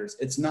indicators.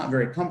 It's not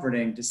very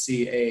comforting to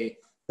see a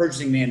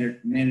purchasing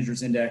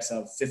managers index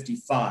of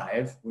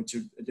 55, which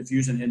is a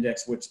diffusion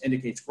index, which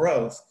indicates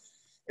growth,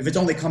 if it's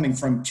only coming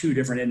from 2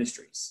 different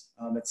industries.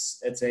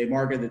 It's a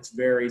market that's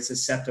very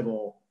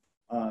susceptible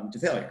to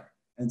failure.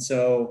 And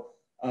so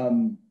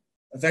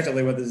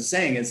effectively what this is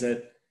saying is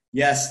that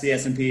yes, the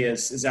S&P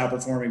is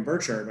outperforming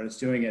Berkshire, but it's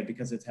doing it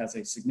because it has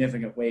a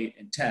significant weight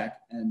in tech.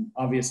 And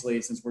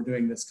obviously, since we're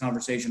doing this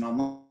conversation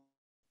online,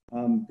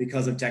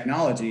 because of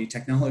technology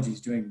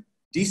is doing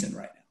decent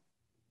right now,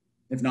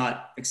 if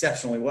not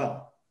exceptionally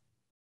well.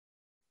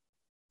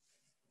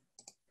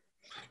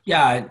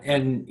 Yeah,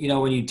 and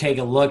when you take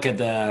a look at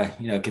the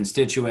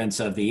constituents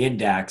of the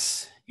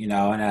index,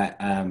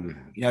 and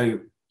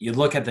you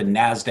look at the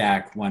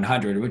Nasdaq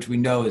 100, which we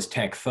know is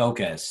tech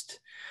focused,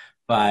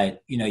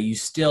 but you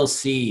still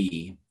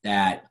see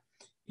that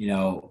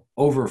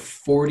over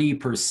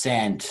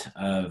 40%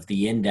 of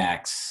the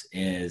index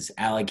is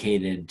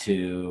allocated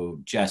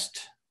to just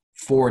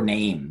four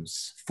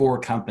names, four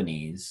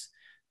companies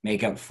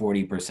make up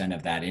 40%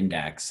 of that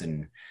index,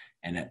 and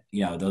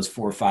those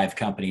 4 or 5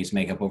 companies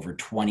make up over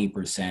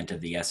 20%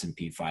 of the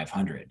S&P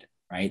 500,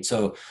 right?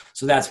 So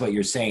that's what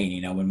you're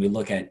saying. When we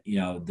look at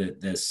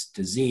this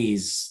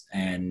disease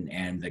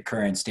and the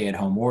current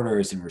stay-at-home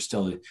orders, and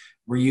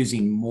we're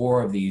using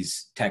more of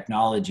these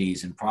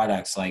technologies and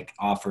products like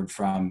offered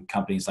from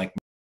companies like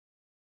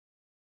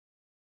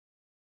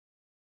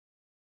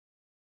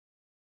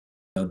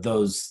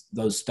those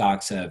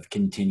stocks have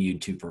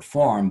continued to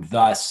perform.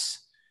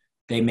 Thus,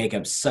 they make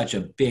up such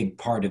a big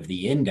part of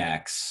the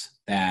index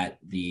that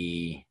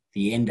the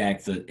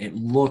index, it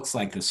looks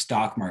like the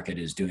stock market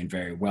is doing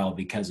very well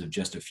because of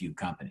just a few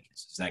companies.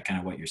 Is that kind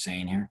of what you're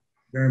saying here?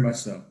 Very much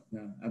so.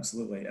 Yeah,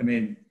 absolutely. I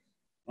mean,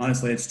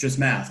 honestly, it's just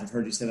math. I've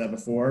heard you say that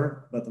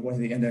before, but the way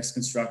the index is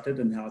constructed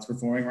and how it's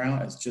performing right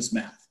now is just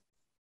math.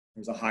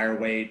 There's a higher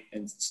weight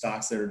in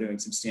stocks that are doing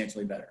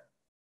substantially better.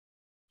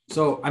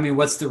 So, I mean,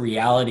 what's the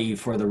reality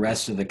for the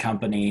rest of the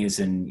companies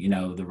and,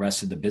 the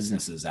rest of the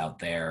businesses out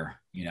there,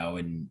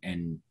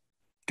 and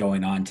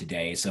going on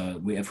today?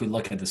 So if we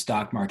look at the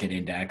stock market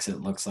index,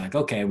 it looks like,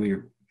 okay,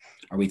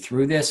 are we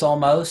through this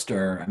almost?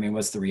 Or, I mean,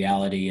 what's the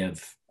reality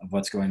of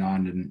what's going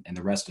on in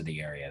the rest of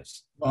the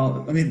areas?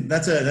 Well, I mean,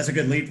 that's a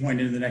good lead point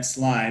into the next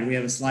slide. We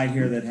have a slide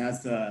here that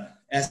has the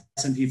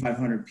S&P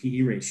 500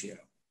 PE ratio.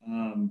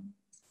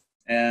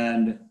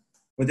 And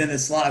within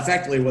this slide,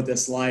 effectively what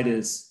this slide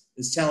is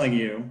telling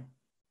you,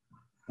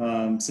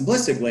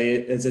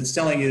 simplistically, is it's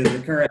telling you that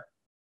the current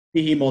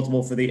PE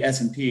multiple for the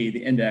S&P,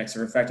 the index,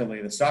 or effectively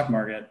the stock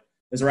market,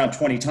 is around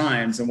 20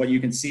 times. And what you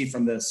can see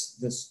from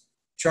this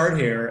chart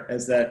here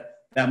is that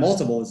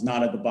multiple is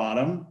not at the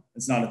bottom,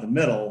 it's not at the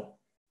middle,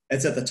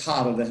 it's at the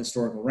top of the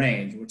historical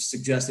range, which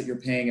suggests that you're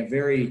paying a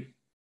very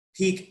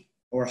peak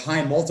or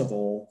high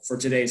multiple for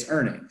today's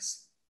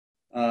earnings.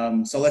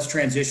 So let's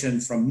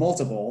transition from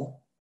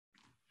multiple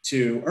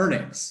to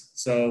earnings.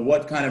 So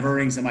what kind of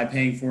earnings am I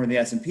paying for in the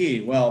S&P?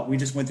 Well, we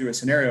just went through a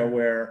scenario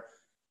where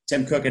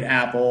Tim Cook at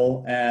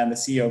Apple and the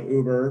CEO of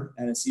Uber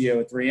and the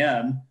CEO of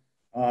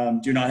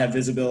 3M do not have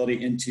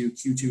visibility into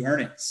Q2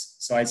 earnings.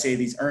 So I'd say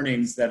these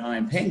earnings that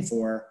I'm paying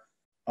for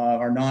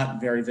are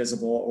not very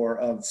visible or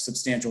of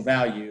substantial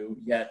value,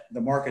 yet the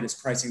market is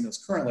pricing those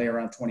currently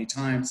around 20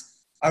 times.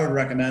 I would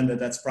recommend that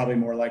that's probably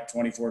more like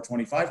 24,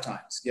 25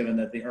 times, given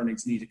that the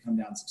earnings need to come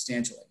down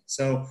substantially.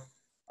 So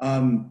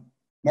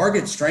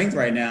market strength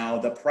right now,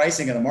 the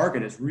pricing of the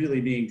market is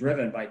really being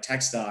driven by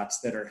tech stocks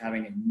that are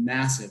having a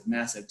massive,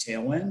 massive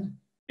tailwind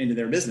into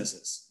their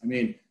businesses. I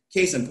mean,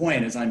 case in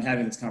point, as I'm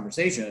having this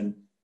conversation,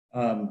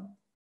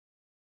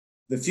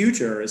 the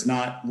future is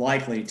not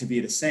likely to be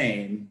the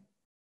same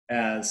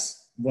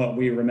as what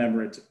we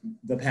remember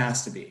the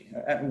past to be.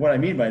 What I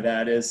mean by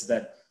that is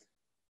that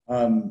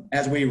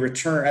as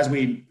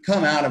we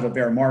come out of a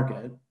bear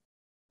market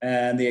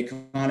and the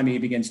economy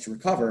begins to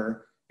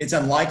recover, it's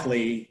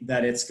unlikely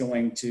that it's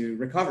going to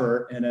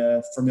recover in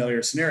a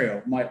familiar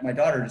scenario. My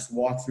daughter just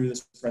walked through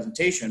this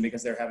presentation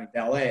because they're having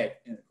ballet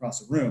across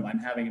the room. I'm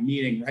having a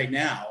meeting right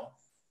now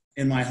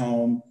in my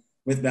home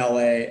with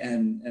ballet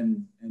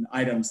and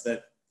items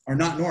that are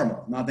not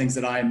normal, not things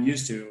that I'm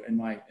used to in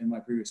my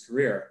previous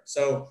career.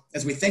 So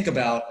as we think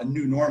about a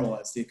new normal,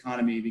 as the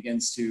economy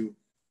begins to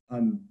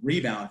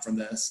rebound from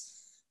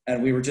this,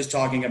 and we were just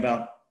talking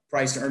about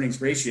price to earnings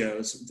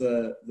ratios,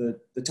 the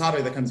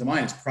topic that comes to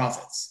mind is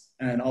profits.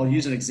 And I'll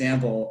use an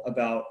example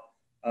about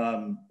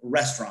a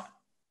restaurant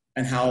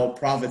and how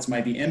profits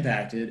might be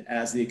impacted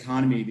as the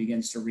economy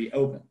begins to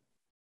reopen.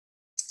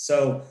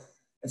 So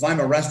if I'm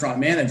a restaurant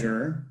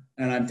manager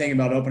and I'm thinking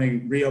about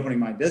reopening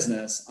my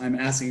business, I'm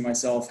asking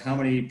myself, how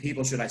many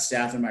people should I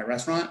staff in my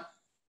restaurant?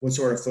 What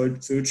sort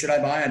of food should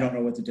I buy? I don't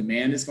know what the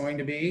demand is going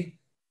to be.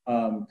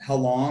 How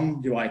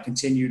long do I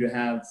continue to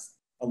have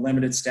a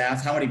limited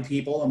staff? How many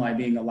people am I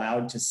being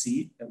allowed to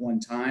seat at one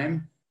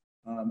time?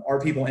 Are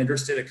people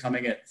interested in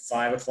coming at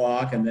 5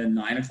 o'clock and then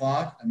 9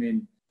 o'clock? I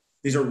mean,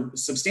 these are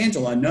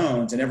substantial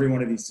unknowns, and every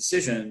one of these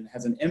decisions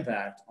has an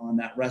impact on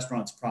that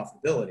restaurant's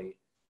profitability.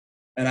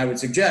 And I would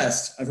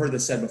suggest, I've heard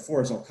this said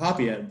before, so I'll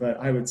copy it, but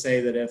I would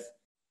say that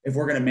if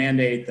we're going to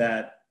mandate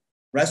that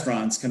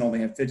restaurants can only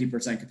have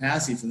 50%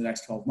 capacity for the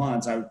next 12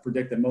 months, I would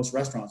predict that most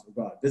restaurants will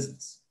go out of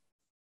business.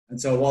 And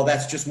so while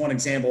that's just one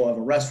example of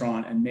a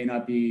restaurant and may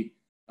not be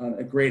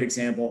a great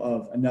example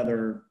of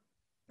another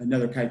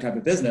type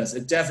of business,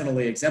 it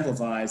definitely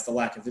exemplifies the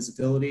lack of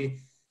visibility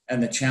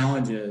and the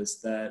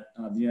challenges that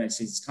the United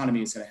States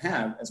economy is going to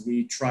have as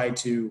we try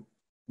to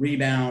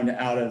rebound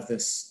out of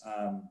this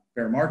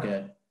bear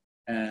market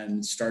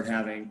and start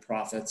having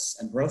profits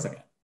and growth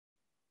again.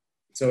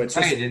 So it's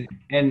just Right.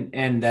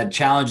 And that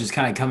challenge is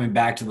kind of coming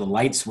back to the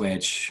light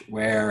switch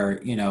where,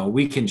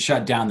 we can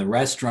shut down the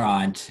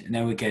restaurant and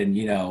then we can,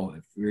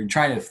 if we're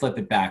trying to flip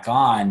it back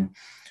on,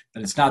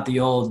 but it's not the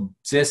old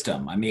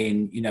system. I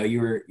mean,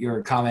 you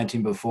were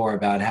commenting before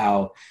about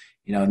how,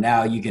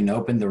 now you can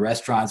open the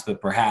restaurants,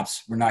 but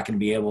perhaps we're not going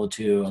to be able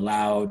to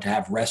allow to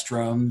have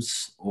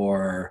restrooms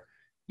or,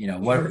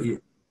 what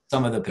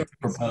some of the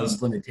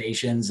proposed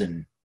limitations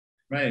and.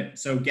 Right.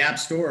 So Gap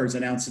stores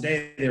announced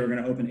today they were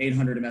going to open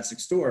 800 domestic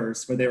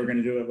stores, but they were going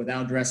to do it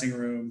without dressing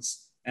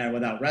rooms and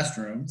without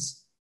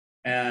restrooms.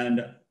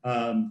 And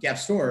Gap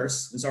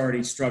stores is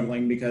already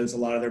struggling because a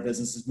lot of their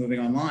business is moving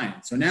online.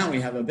 So now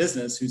we have a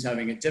business who's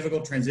having a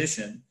difficult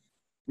transition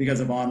because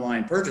of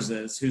online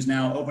purchases, who's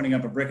now opening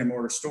up a brick and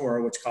mortar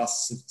store, which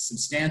costs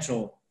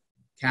substantial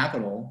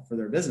capital for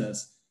their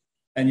business.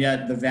 And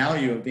yet the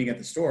value of being at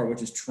the store,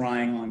 which is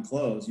trying on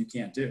clothes, you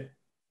can't do.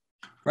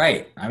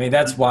 Right. I mean,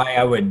 that's why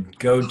I would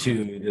go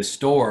to the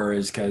store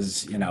is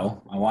because,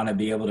 I want to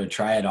be able to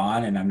try it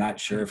on and I'm not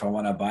sure if I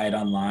want to buy it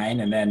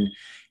online. And then,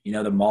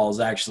 the malls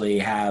actually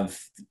have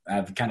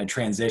kind of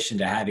transitioned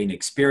to having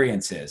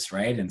experiences,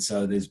 right? And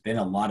so there's been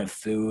a lot of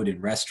food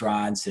and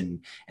restaurants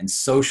and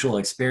social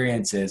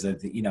experiences. I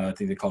think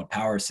they're called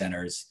power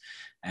centers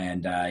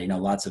and,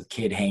 lots of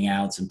kid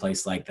hangouts and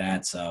places like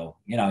that. So,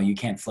 you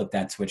can't flip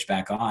that switch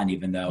back on,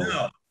 even though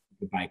you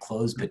could buy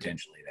clothes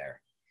potentially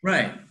there.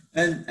 Right.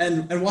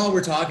 And while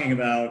we're talking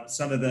about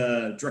some of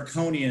the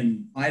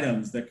draconian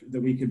items that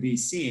we could be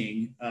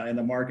seeing in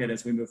the market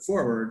as we move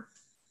forward,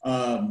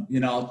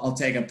 I'll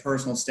take a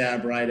personal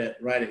stab right at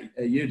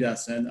you,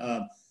 Dustin.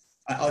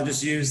 I'll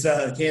just use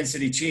the Kansas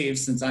City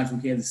Chiefs since I'm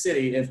from Kansas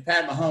City. If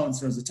Pat Mahomes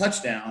throws a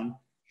touchdown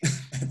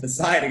at the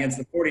side against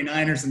the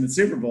 49ers in the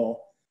Super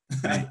Bowl,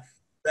 right.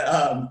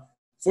 the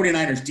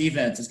 49ers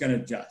defense is going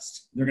to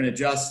adjust. They're going to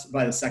adjust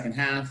by the second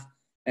half.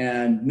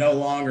 And no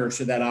longer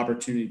should that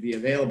opportunity be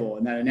available.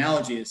 And that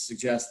analogy is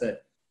suggest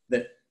that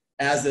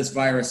as this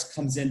virus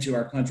comes into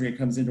our country, it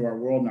comes into our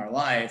world and our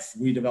life,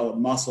 we develop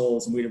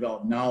muscles and we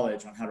develop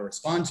knowledge on how to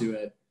respond to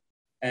it.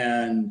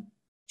 And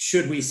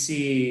should we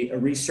see a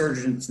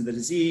resurgence of the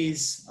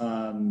disease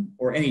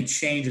or any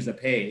changes of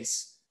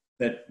pace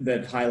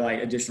that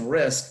highlight additional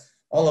risk,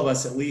 all of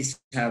us at least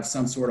have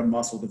some sort of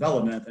muscle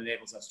development that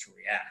enables us to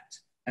react.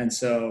 And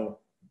so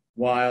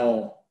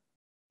while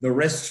the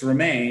risks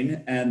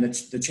remain and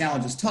the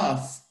challenge is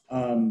tough,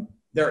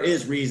 there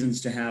is reasons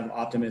to have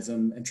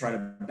optimism and try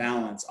to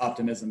balance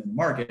optimism in the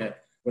market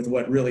with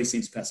what really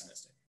seems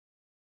pessimistic.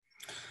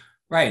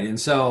 Right. And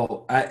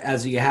so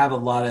as you have a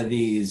lot of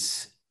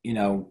these,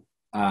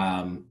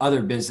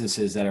 other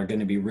businesses that are going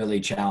to be really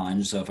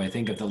challenged. So if I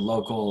think of the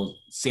local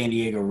San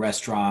Diego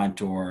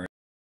restaurant or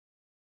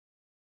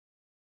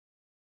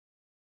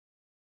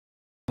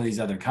these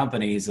other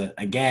companies,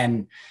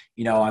 again,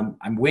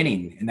 I'm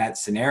winning in that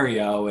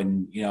scenario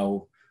and,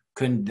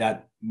 couldn't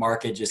that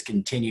market just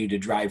continue to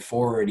drive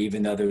forward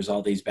even though there's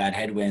all these bad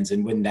headwinds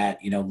and wouldn't that,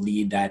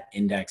 lead that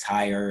index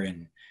higher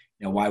and,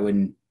 why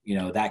wouldn't,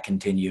 that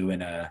continue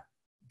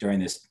during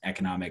this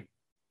economic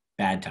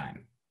bad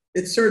time?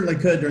 It certainly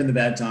could during the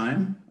bad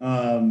time.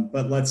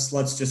 But let's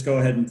just go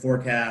ahead and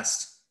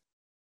forecast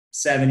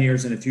 7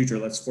 years in the future.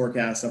 Let's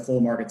forecast a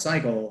full market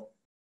cycle.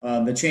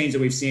 The change that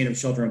we've seen of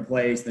shelter in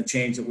place, the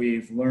change that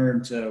we've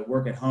learned to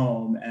work at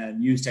home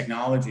and use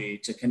technology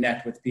to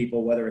connect with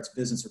people, whether it's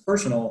business or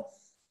personal,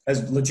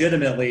 has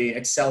legitimately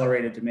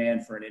accelerated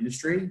demand for an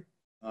industry,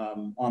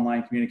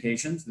 online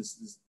communications.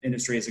 This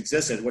industry has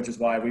existed, which is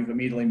why we've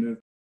immediately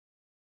moved.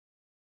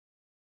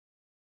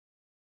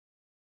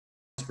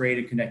 It's great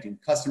at connecting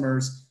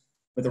customers.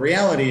 But the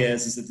reality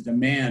is that the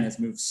demand has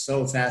moved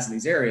so fast in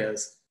these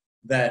areas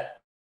that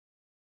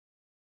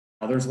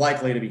there's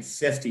likely to be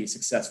 50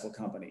 successful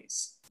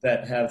companies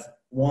that have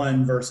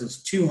one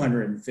versus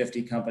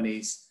 250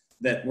 companies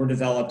that were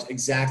developed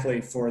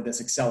exactly for this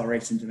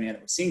acceleration demand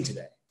that we're seeing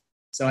today.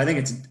 So I think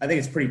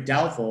it's pretty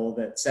doubtful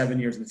that 7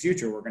 years in the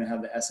future we're going to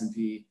have the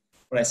S&P.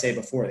 What I say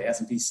before, the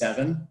S&P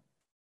 7.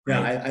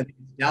 Yeah, right. I think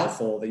it's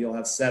doubtful that you'll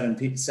have seven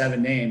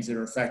names that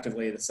are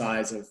effectively the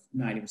size of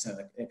 90% of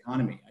the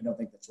economy. I don't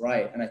think that's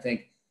right, and I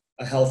think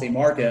a healthy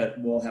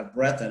market will have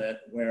breadth in it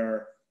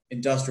where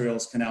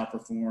industrials can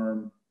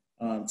outperform.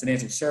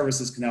 Financial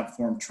services can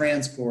outperform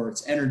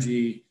transports,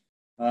 energy.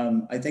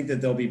 I think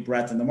that there'll be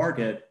breadth in the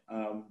market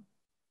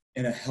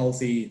in a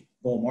healthy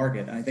bull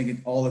market. And I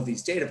think all of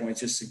these data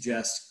points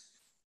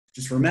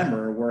just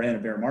remember we're in a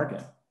bear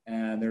market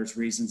and there's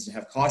reasons to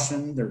have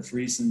caution. There's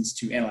reasons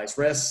to analyze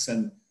risks.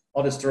 And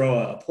I'll just throw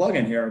a plug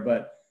in here,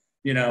 but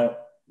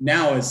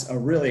now is a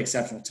really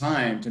exceptional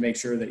time to make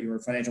sure that your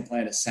financial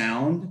plan is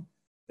sound,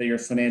 that your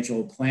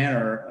financial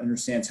planner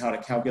understands how to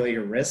calculate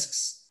your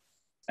risks,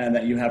 and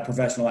that you have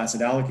professional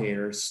asset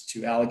allocators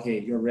to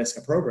allocate your risk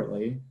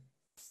appropriately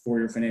for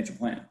your financial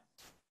plan.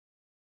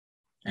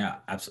 Yeah,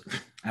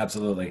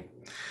 absolutely.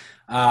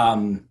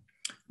 I'm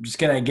just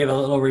going to give a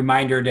little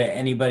reminder to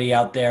anybody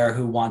out there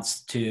who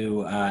wants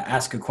to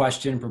ask a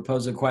question,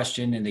 propose a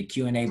question in the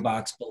Q&A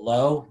box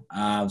below.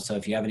 So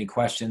if you have any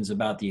questions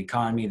about the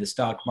economy, the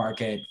stock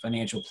market,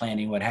 financial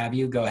planning, what have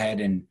you, go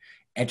ahead and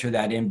enter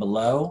that in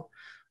below.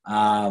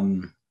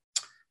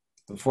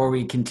 Before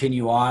we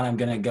continue on, I'm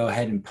going to go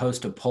ahead and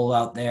post a poll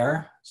out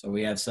there. So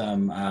we have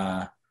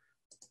some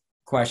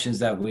questions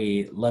that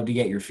we love to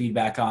get your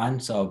feedback on.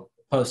 So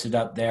post it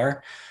up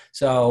there.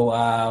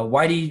 So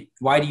why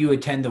do you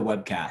attend the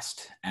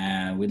webcast?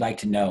 We'd like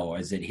to know,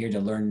 is it here to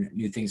learn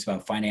new things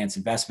about finance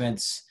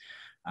investments?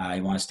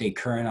 You want to stay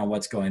current on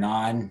what's going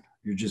on?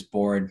 You're just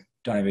bored,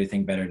 don't have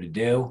anything better to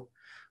do.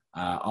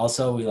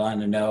 Also, we want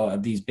to know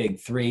of these big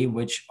three,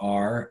 which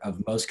are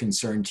of most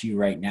concern to you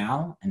right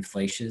now: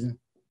 inflation,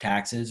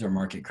 taxes, or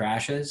market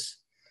crashes.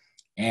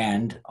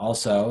 And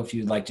also, if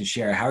you'd like to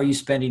share, how are you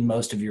spending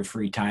most of your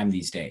free time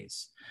these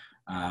days?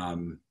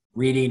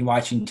 Reading,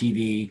 watching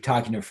TV,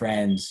 talking to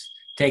friends,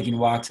 taking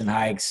walks and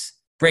hikes,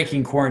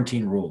 breaking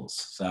quarantine rules.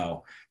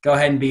 So go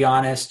ahead and be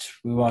honest.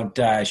 We won't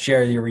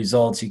share your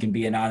results. You can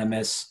be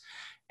anonymous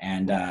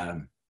and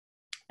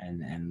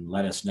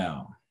let us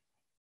know.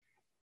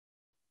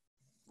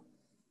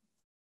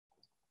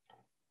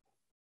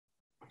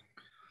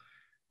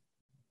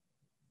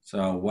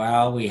 So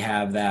while we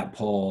have that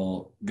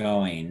poll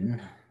going,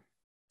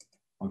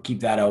 I'll keep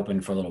that open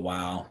for a little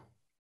while.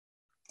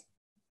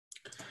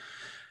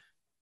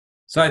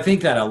 So I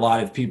think that a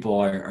lot of people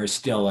are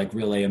still like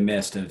really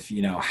amidst of,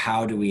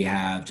 how do we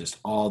have just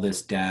all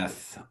this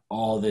death,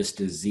 all this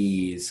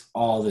disease,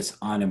 all this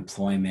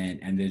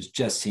unemployment, and there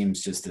just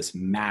seems just this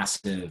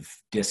massive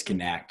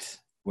disconnect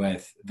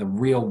with the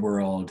real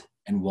world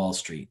and Wall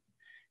Street.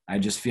 I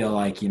just feel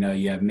like, you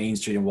have Main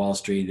Street and Wall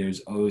Street, there's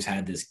always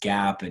had this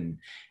gap and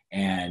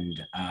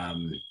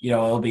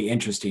it'll be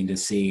interesting to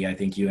see. I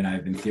think you and I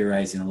have been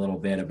theorizing a little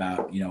bit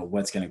about,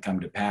 what's going to come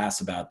to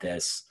pass about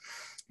this.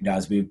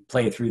 As we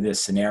play through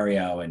this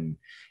scenario and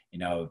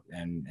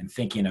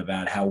thinking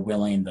about how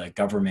willing the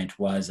government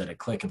was at a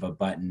click of a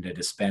button to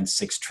dispense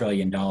 $6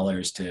 trillion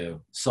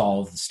to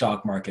solve the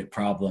stock market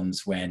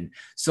problems when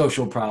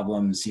social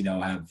problems,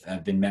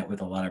 have been met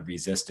with a lot of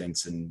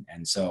resistance.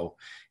 And so,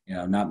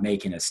 not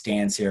making a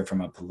stance here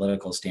from a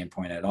political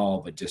standpoint at all,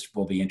 but just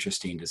will be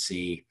interesting to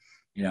see,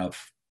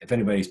 if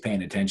anybody's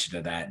paying attention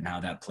to that and how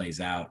that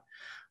plays out.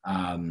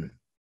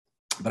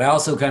 But I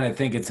also kind of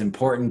think it's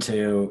important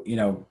to,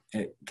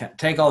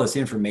 take all this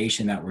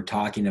information that we're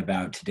talking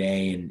about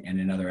today and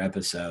in other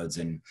episodes.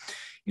 And,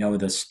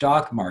 the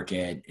stock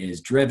market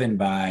is driven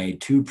by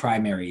two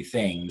primary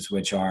things,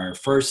 which are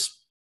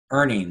first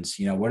earnings,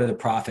 what are the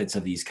profits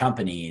of these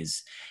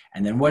companies?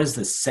 And then what is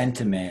the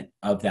sentiment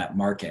of that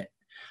market?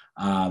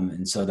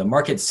 And so the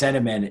market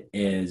sentiment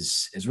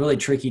is really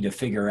tricky to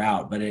figure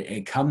out, but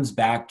it comes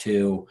back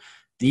to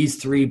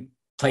these three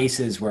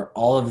places where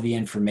all of the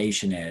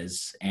information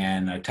is.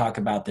 And I talk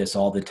about this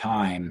all the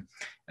time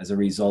as it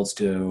results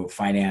to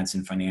finance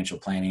and financial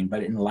planning,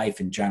 but in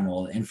life in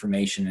general,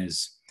 information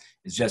is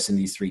just in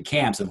these three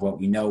camps of what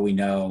we know,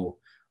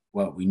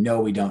 what we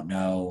know we don't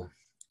know,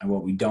 and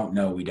what we don't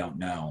know we don't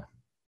know.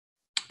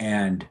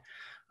 And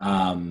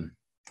I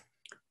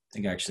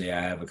think actually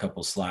I have a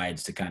couple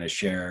slides to kind of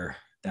share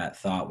that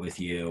thought with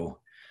you.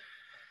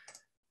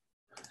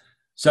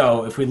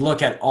 So if we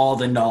look at all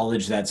the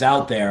knowledge that's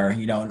out there,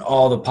 and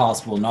all the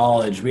possible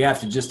knowledge, we have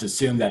to just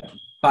assume that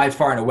by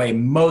far and away,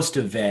 most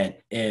of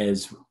it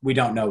is we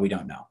don't know.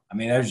 I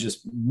mean, there's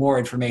just more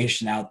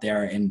information out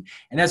there. And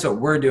that's what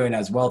we're doing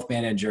as wealth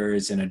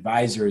managers and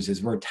advisors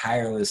is we're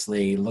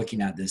tirelessly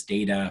looking at this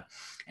data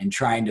and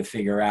trying to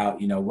figure out,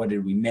 what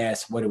did we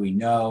miss? What do we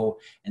know?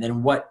 And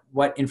then what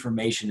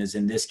information is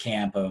in this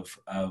camp of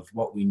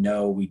what we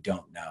know, we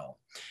don't know.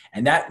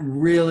 And that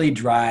really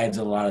drives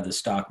a lot of the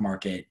stock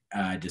market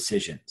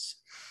decisions.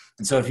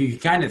 And so if you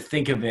kind of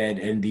think of it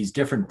in these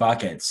different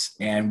buckets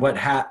and what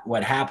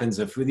happens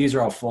if these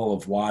are all full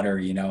of water,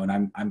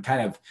 and I'm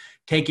kind of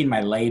taking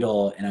my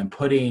ladle and I'm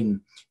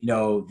putting,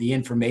 the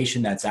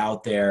information that's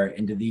out there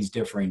into these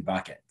differing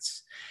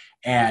buckets.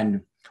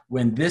 And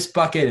when this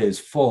bucket is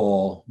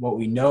full, what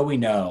we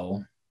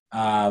know,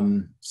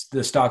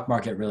 the stock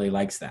market really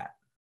likes that.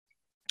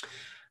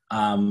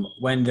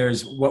 When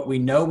there's what we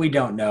know we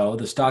don't know,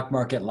 the stock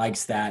market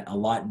likes that a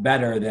lot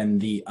better than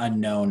the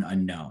unknown.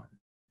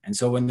 And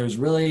so when there's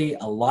really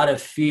a lot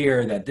of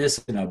fear that this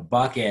isn't a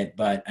bucket,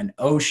 but an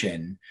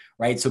ocean,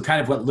 right? So kind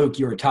of what Luke,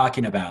 you were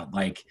talking about,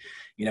 like,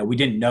 we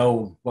didn't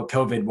know what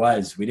COVID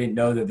was. We didn't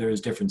know that there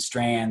was different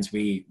strands.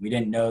 We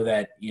didn't know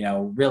that,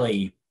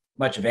 really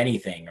much of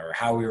anything or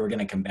how we were going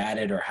to combat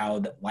it or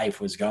how life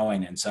was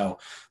going. And so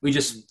we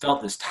just felt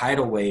this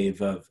tidal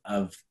wave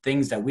of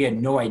things that we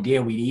had no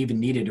idea we even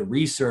needed to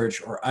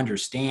research or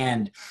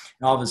understand.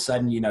 And all of a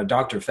sudden,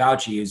 Dr.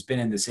 Fauci, who's been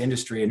in this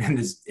industry and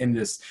in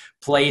this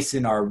place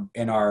in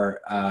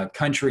our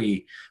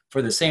country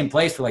for the same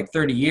place for like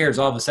 30 years,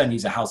 all of a sudden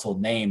he's a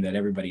household name that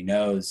everybody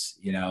knows,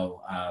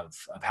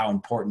 of how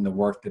important the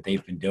work that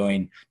they've been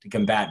doing to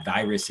combat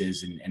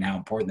viruses and how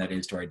important that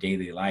is to our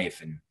daily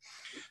life. And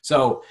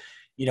so,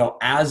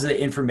 as the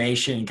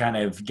information kind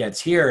of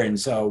gets here, and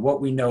so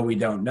what we know we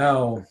don't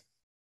know,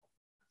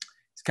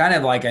 it's kind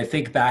of like I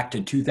think back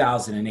to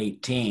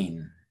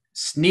 2018,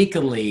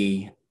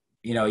 sneakily,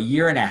 a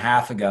year and a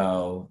half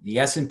ago, the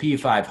S&P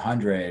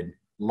 500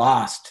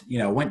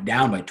 went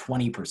down by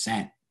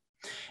 20%.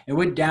 It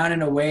went down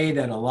in a way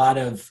that a lot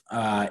of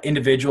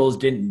individuals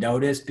didn't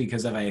notice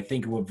because of, I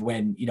think, of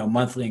when,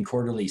 monthly and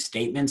quarterly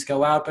statements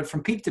go out. But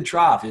from peak to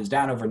trough, it was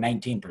down over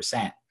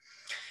 19%.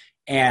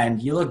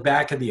 And you look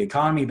back at the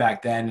economy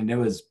back then, and it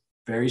was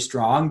very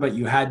strong, but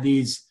you had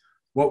these,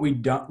 what we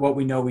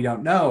know we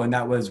don't know. And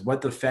that was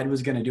what the Fed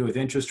was going to do with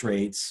interest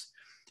rates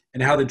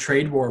and how the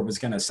trade war was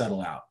going to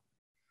settle out.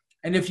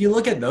 And if you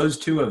look at those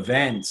two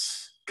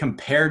events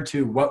compared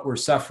to what we're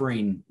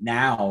suffering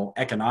now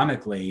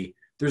economically,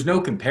 there's no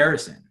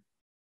comparison,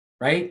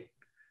 right?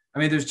 I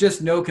mean, there's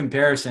just no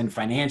comparison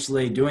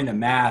financially, doing the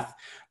math,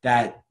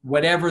 that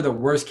whatever the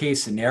worst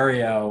case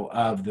scenario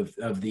of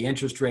the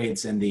interest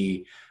rates and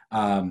the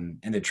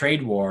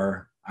trade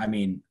war, I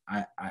mean,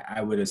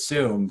 I would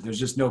assume there's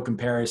just no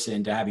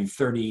comparison to having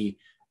 30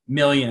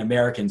 million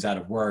Americans out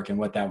of work and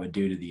what that would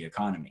do to the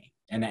economy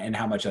and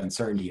how much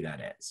uncertainty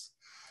that is.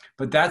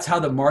 But that's how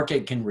the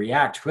market can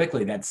react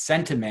quickly. That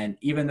sentiment,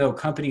 even though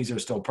companies are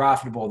still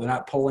profitable, they're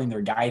not pulling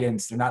their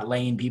guidance, they're not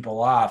laying people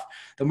off,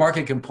 the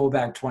market can pull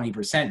back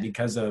 20%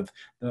 because of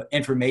the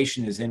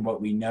information is in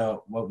what we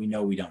know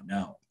we don't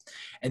know.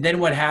 And then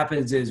what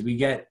happens is we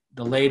get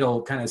the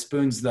ladle kind of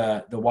spoons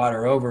the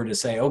water over to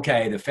say,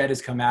 okay, the Fed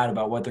has come out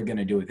about what they're going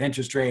to do with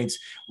interest rates.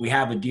 We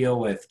have a deal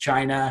with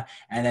China.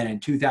 And then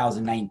in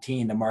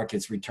 2019, the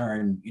markets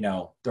return,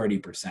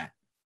 30%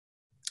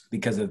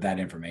 because of that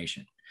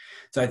information.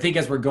 So I think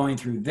as we're going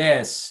through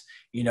this,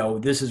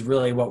 this is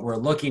really what we're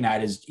looking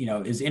at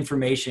is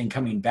information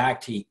coming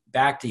back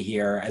to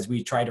here as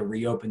we try to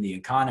reopen the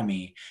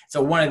economy.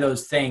 So one of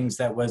those things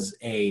that was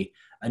a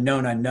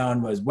known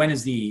unknown was, when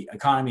is the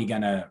economy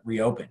going to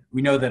reopen?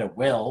 We know that it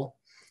will.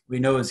 We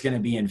know it's going to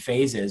be in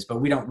phases,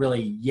 but we don't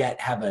really yet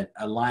have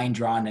a line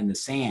drawn in the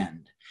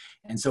sand.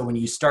 And so when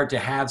you start to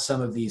have some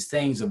of these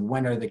things of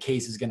when are the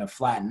cases going to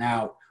flatten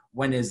out,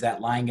 when is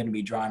that line going to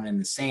be drawn in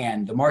the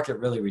sand, the market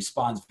really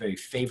responds very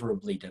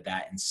favorably to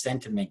that, and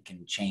sentiment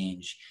can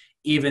change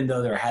even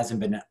though there hasn't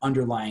been an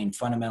underlying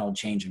fundamental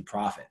change in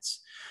profits.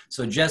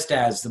 So just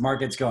as the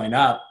market's going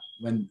up,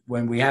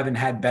 when we haven't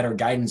had better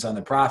guidance on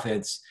the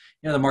profits,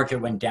 the market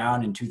went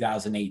down in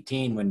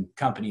 2018 when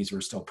companies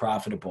were still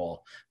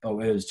profitable, but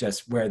it was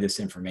just where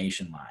this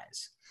information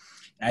lies.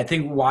 I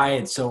think why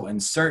it's so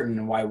uncertain,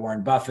 and why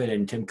Warren Buffett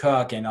and Tim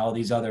Cook and all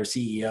these other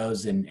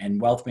CEOs and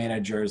wealth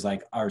managers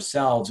like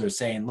ourselves are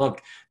saying,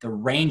 look, the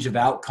range of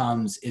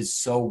outcomes is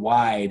so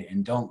wide,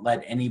 and don't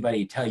let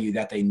anybody tell you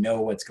that they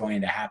know what's going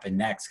to happen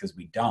next, because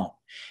we don't.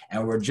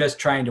 And we're just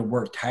trying to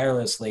work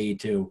tirelessly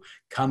to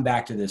come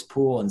back to this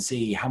pool and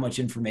see how much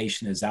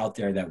information is out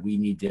there that we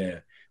need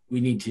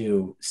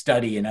to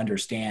study and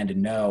understand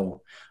and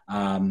know.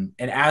 And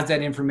as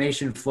that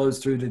information flows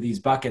through to these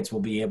buckets,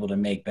 we'll be able to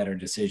make better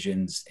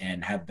decisions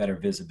and have better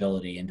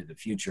visibility into the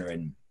future.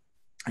 And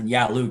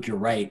yeah, Luke, you're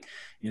right.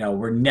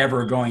 We're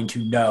never going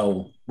to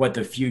know what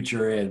the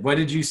future is. What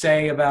did you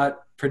say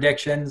about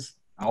predictions?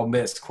 I'll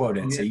misquote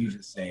it. So you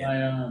just say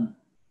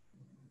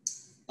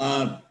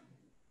it.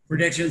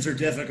 Predictions are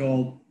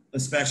difficult,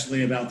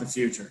 especially about the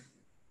future.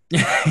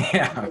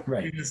 Yeah,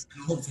 right. It's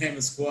an old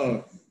famous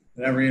quote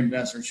that every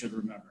investor should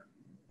remember.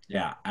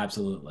 Yeah,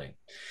 absolutely.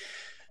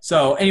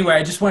 So anyway,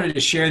 I just wanted to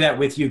share that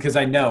with you because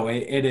I know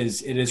it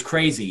is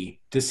crazy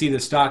to see the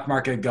stock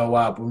market go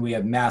up when we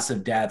have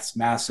massive deaths,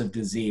 massive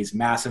disease,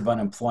 massive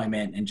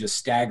unemployment, and just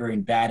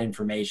staggering bad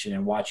information,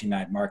 and watching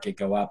that market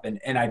go up.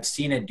 And I've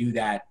seen it do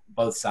that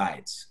both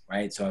sides,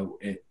 right? So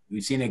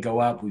we've seen it go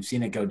up, we've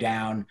seen it go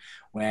down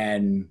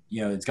when,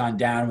 it's gone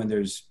down when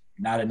there's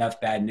not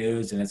enough bad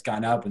news, and it's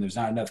gone up when there's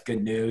not enough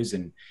good news.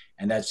 And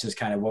that's just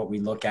kind of what we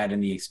look at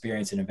in the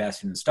experience in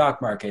investing in the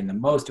stock market. And the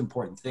most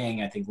important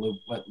thing, I think, Luke,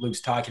 what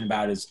Luke's talking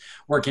about is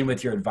working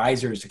with your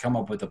advisors to come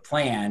up with a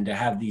plan to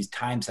have these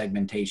time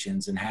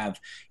segmentations and have,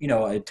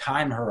 a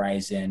time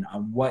horizon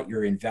on what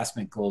your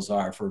investment goals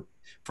are for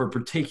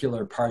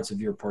particular parts of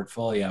your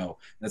portfolio.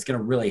 That's going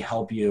to really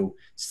help you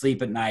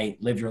sleep at night,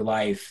 live your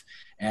life,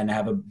 and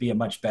be a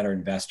much better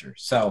investor.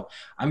 So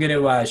I'm going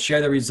to share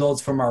the results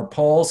from our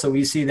poll. So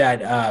we see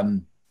that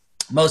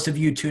most of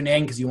you tune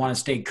in because you want to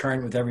stay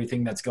current with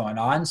everything that's going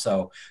on.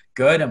 So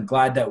good. I'm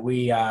glad that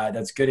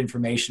that's good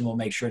information. We'll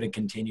make sure to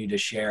continue to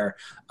share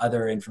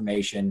other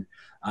information.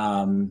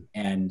 And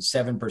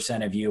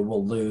 7% of you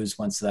will lose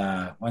once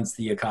the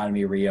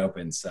economy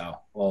reopens. So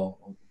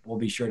we'll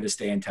be sure to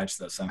stay in touch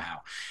though somehow.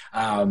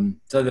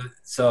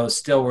 So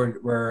still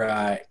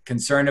we're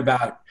concerned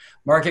about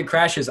market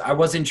crashes. I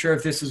wasn't sure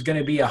if this was going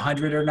to be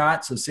 100 or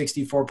not. So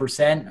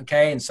 64%.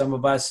 Okay. And some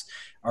of us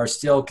are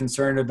still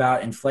concerned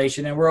about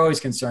inflation, and we're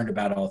always concerned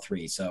about all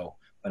three. So,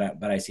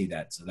 but I see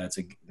that. So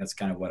that's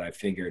kind of what I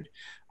figured.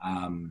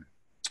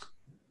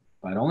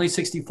 but only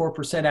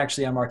 64%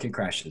 actually on market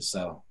crashes.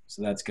 So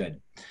that's good.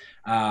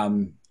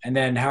 And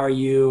then how are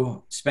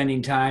you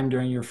spending time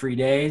during your free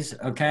days?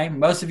 Okay.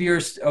 Most of you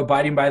are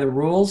abiding by the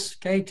rules.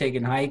 Okay.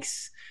 Taking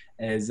hikes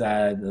is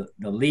the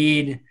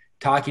lead,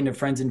 talking to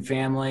friends and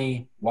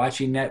family,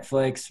 watching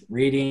Netflix,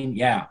 reading.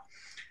 Yeah.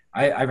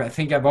 I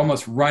think I've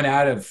almost run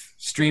out of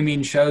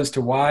streaming shows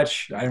to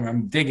watch.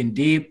 I'm digging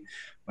deep,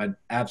 but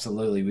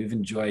absolutely. We've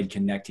enjoyed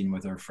connecting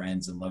with our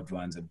friends and loved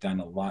ones. I've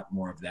done a lot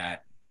more of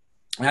that.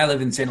 And I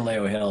live in San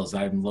Elijo Hills.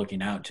 I'm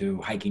looking out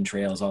to hiking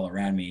trails all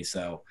around me.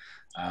 So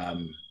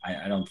I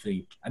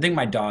think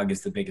my dog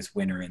is the biggest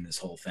winner in this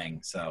whole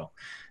thing. So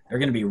they're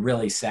going to be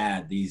really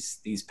sad, these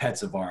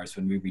pets of ours,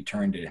 when we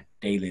return to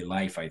daily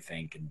life, I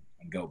think, and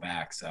go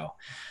back. So,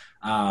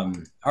 all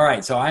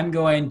right. So I'm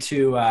going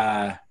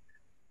to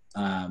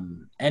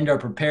end our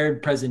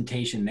prepared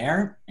presentation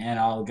there, and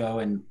I'll go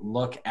and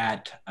look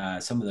at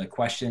some of the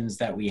questions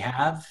that we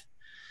have.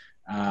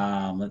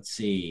 Let's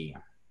see.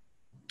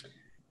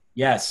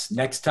 Yes,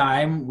 next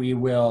time we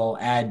will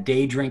add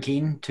day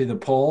drinking to the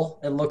poll,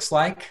 it looks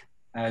like,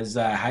 as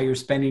how you're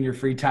spending your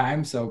free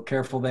time. So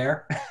careful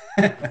there.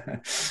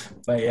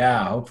 But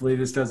yeah, hopefully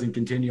this doesn't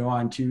continue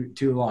on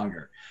too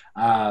longer.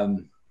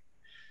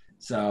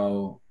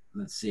 So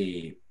let's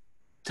see.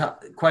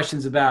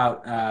 Questions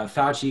about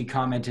Fauci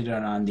commented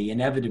on the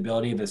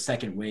inevitability of a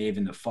second wave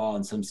in the fall,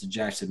 and some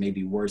suggest it may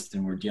be worse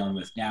than we're dealing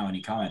with now.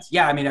 Any comments?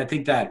 Yeah, I mean, I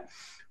think that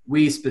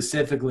we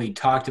specifically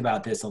talked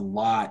about this a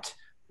lot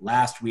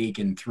last week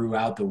and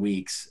throughout the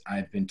weeks.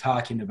 I've been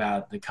talking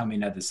about the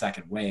coming of the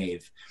second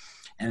wave,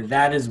 and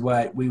that is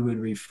what we would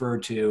refer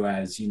to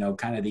as,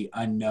 kind of the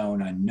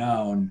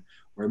unknown,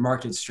 where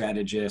market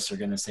strategists are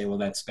going to say, well,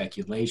 that's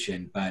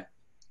speculation. But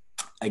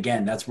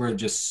again, that's where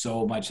just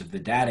so much of the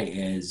data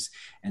is.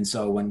 And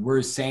so when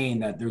we're saying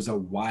that there's a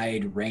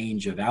wide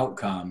range of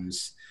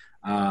outcomes,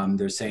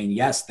 they're saying,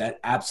 yes, that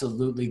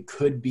absolutely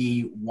could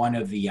be one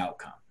of the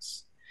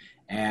outcomes.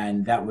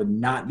 And that would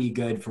not be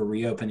good for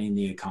reopening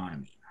the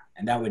economy.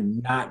 And that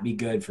would not be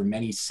good for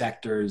many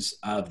sectors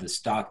of the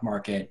stock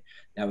market.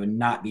 That would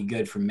not be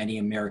good for many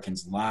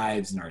Americans'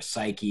 lives and our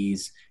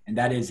psyches. And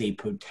that is a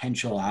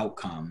potential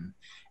outcome.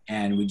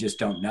 And we just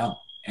don't know.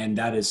 And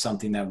that is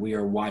something that we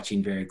are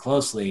watching very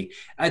closely.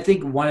 I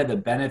think one of the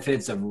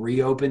benefits of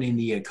reopening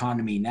the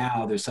economy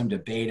now, there's some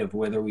debate of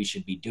whether we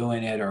should be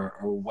doing it or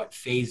what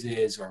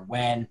phases or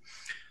when.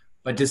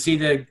 But to see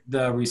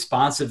the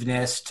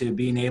responsiveness to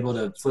being able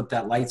to flip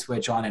that light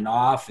switch on and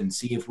off and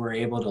see if we're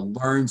able to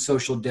learn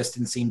social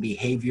distancing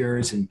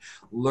behaviors and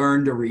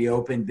learn to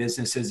reopen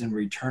businesses and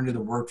return to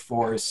the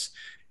workforce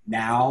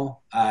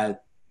now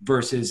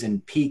versus in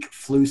peak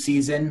flu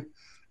season,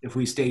 if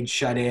we stayed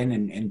shut in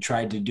and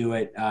tried to do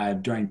it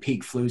during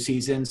peak flu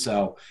season.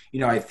 So,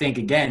 I think,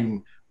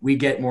 again, we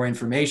get more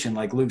information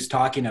like Luke's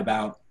talking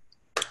about,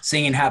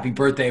 singing happy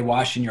birthday,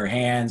 washing your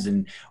hands,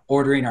 and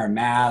ordering our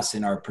masks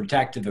and our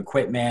protective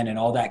equipment and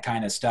all that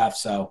kind of stuff.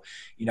 So,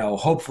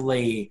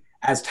 hopefully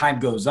as time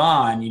goes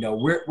on,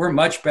 we're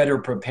much better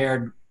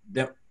prepared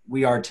than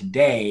we are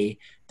today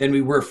than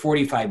we were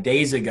 45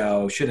 days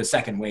ago should a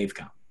second wave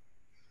come.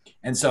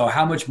 And so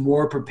how much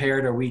more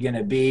prepared are we going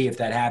to be if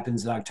that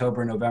happens in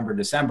October, November,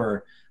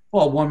 December?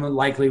 Well, one would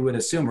likely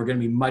assume we're going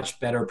to be much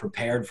better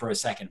prepared for a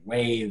second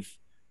wave,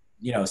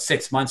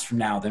 6 months from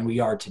now than we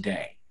are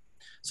today.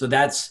 So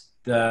that's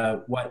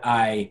what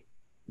I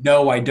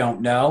know I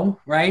don't know,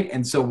 right?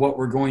 And so what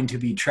we're going to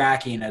be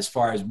tracking as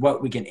far as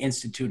what we can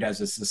institute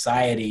as a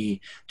society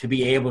to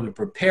be able to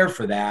prepare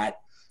for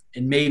that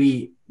and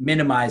maybe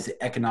minimize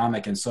the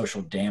economic and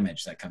social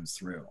damage that comes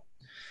through.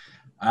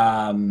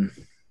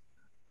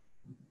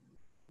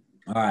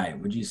 All right.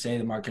 Would you say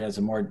the market has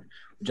more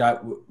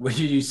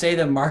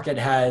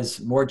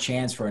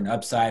chance for an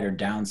upside or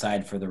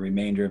downside for the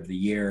remainder of the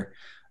year?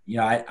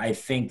 I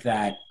think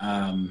that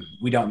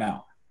we don't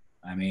know.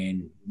 I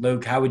mean,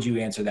 Luke, how would you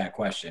answer that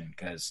question?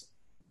 Because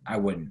I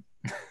wouldn't.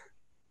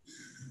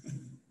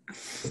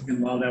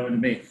 Well, that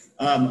wouldn't be.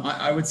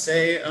 I would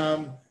say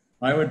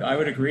I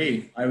would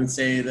agree. I would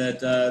say that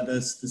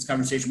this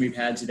conversation we've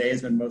had today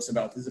has been most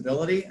about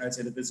visibility. I'd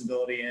say the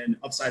visibility in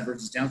upside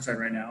versus downside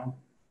right now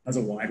has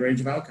a wide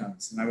range of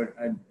outcomes,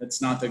 and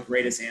it's not the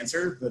greatest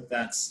answer, but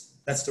that's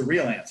the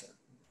real answer.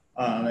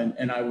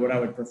 What I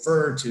would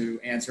prefer to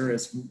answer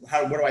is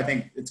what do I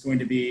think it's going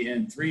to be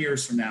in 3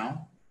 years from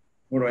now?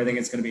 What do I think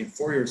it's going to be in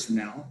 4 years from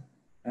now?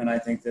 And I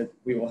think that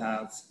we will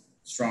have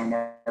strong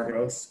market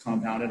growth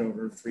compounded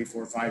over 3,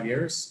 4, 5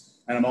 years.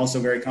 And I'm also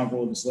very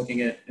comfortable just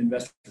looking at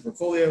investor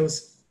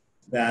portfolios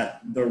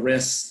that the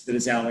risk that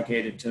is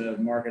allocated to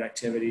market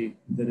activity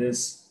that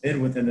is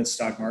within the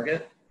stock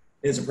market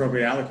is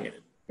appropriately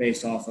allocated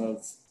based off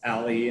of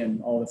ALI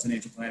and all the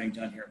financial planning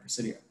done here at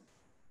Presidio.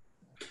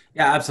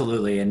 Yeah,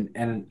 absolutely.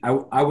 And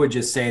I would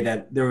just say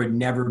that there would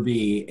never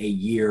be a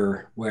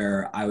year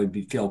where I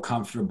would feel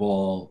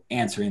comfortable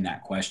answering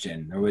that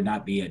question. There would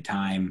not be a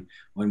time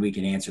when we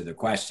can answer the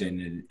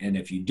question. And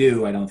if you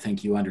do, I don't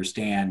think you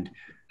understand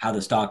how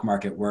the stock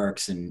market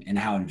works and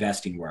how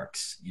investing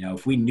works.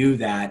 If we knew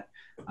that,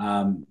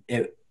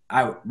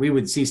 we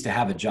would cease to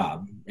have a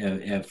job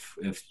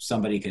if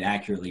somebody could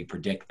accurately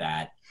predict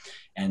that.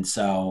 And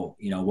so,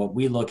 what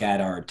we look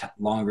at are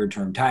longer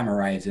term time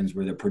horizons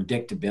where the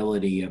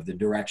predictability of the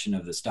direction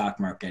of the stock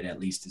market, at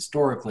least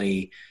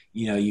historically,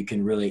 you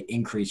can really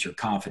increase your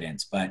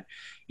confidence. But,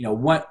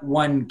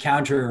 one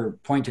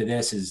counterpoint to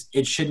this is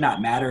it should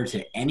not matter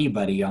to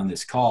anybody on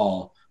this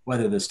call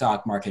whether the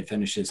stock market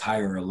finishes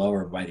higher or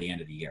lower by the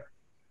end of the year.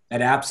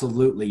 That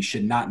absolutely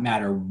should not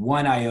matter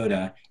one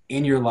iota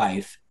in your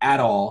life at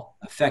all,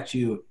 affect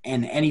you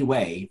in any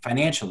way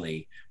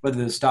financially,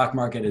 whether the stock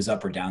market is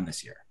up or down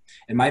this year.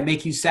 It might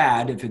make you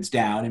sad if it's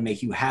down and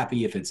make you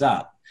happy if it's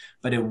up,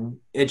 but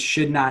it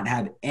should not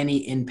have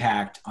any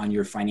impact on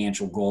your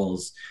financial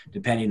goals,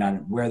 depending on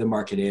where the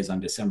market is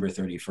on December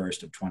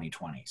 31st of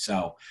 2020.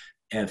 So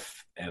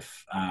if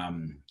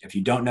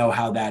you don't know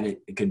how that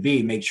it could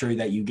be, make sure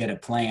that you get a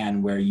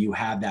plan where you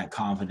have that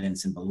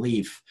confidence and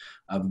belief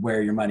of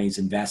where your money's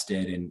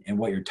invested and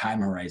what your time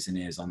horizon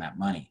is on that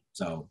money.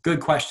 So good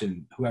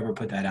question, whoever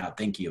put that out.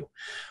 Thank you.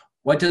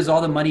 What does all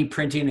the money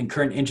printing and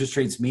current interest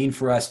rates mean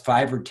for us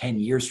 5 or 10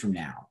 years from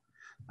now?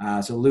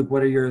 So Luke,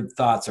 what are your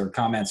thoughts or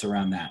comments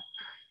around that?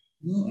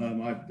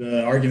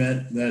 The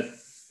argument that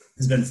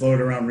has been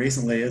floated around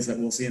recently is that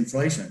we'll see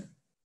inflation.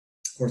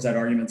 Of course, that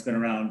argument's been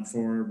around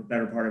for the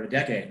better part of a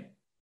decade.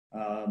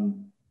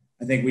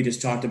 I think we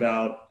just talked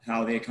about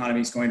how the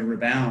economy is going to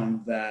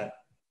rebound, that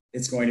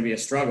it's going to be a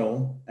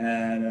struggle,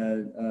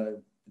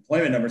 and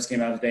employment numbers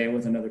came out today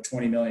with another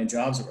 20 million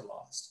jobs that were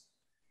lost.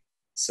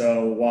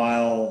 So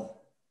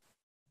while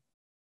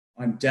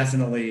I'm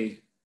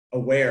definitely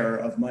aware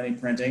of money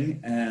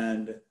printing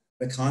and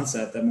the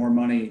concept that more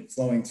money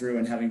flowing through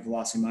and having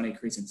velocity money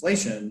creates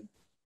inflation,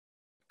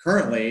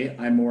 currently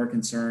I'm more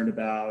concerned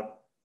about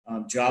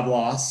job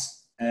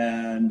loss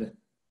and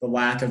the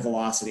lack of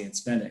velocity in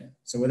spending.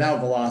 So without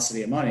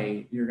velocity of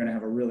money, you're going to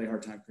have a really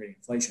hard time creating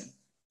inflation.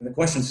 And the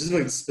question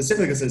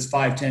specifically says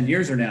 5-10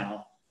 years or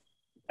now,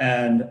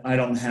 and I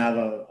don't have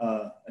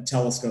a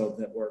telescope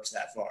that works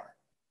that far.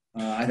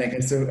 I think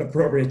it's an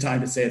appropriate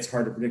time to say it's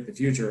hard to predict the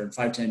future, and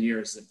 5-10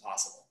 years is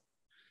impossible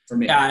for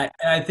me. Yeah,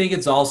 and I think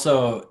it's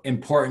also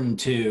important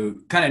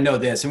to kind of know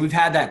this, and we've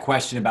had that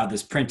question about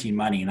this printing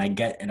money, and I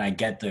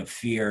get the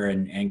fear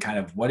and kind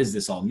of what does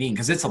this all mean?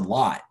 Because it's a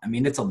lot. I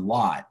mean, it's a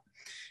lot.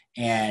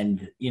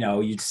 And,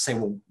 you just say,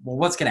 well,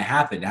 what's going to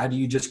happen? How do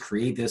you just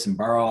create this and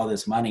borrow all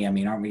this money? I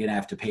mean, aren't we going to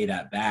have to pay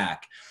that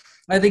back?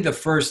 I think the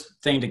first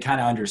thing to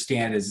kind of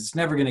understand is it's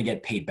never going to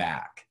get paid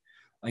back.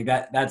 Like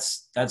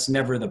that's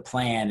never the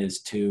plan,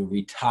 is to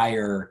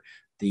retire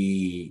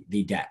the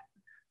debt.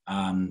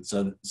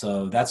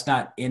 So that's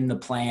not in the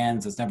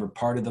plans. That's never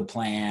part of the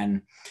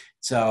plan.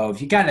 So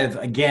if you kind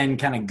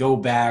of go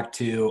back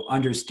to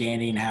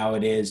understanding how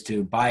it is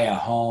to buy a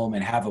home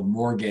and have a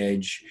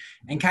mortgage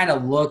and kind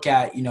of look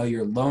at,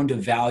 your loan to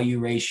value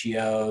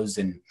ratios.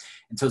 And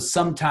so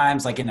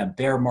sometimes like in a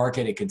bear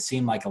market, it could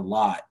seem like a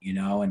lot,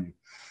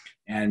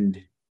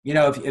 and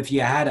if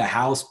you had a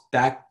house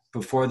back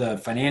before the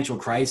financial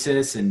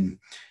crisis and,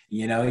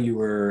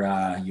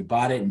 you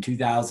bought it in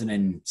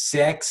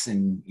 2006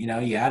 and,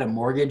 you had a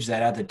mortgage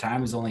that at the time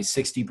was only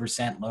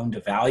 60% loan to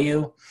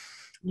value.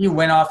 You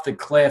went off the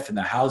cliff and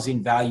the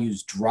housing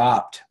values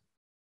dropped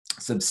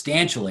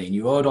substantially and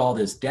you owed all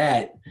this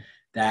debt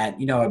that, at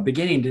the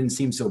beginning didn't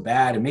seem so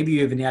bad. And maybe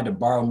you even had to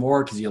borrow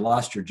more because you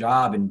lost your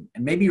job and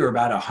maybe you're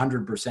about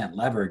 100%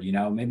 levered,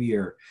 maybe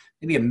a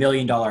 $1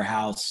 million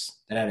house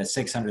that had a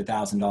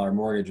 $600,000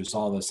 mortgage was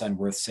all of a sudden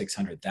worth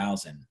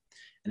 $600,000. And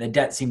the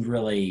debt seemed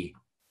really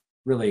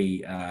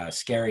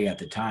scary at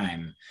the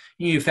time.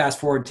 You fast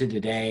forward to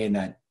today and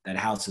that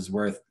house is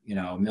worth,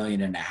 $1.5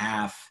 million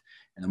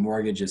and the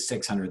mortgage is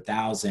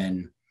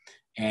 $600,000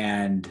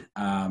 and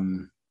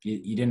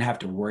you didn't have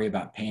to worry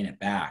about paying it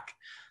back.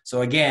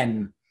 So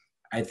again,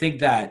 I think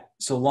that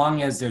so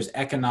long as there's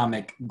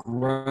economic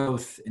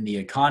growth in the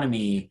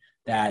economy,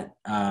 that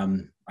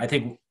I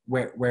think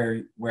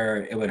where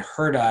it would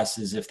hurt us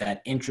is if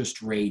that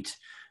interest rate,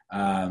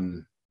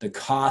 the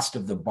cost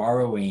of the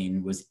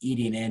borrowing was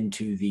eating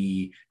into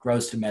the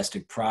gross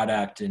domestic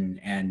product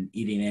and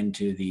eating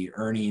into the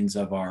earnings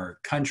of our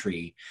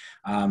country.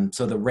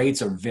 So the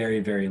rates are very,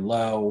 very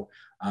low.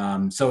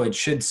 So it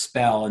should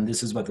spell, and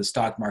this is what the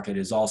stock market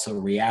is also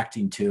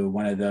reacting to,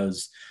 one of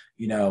those,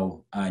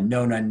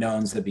 known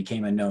unknowns that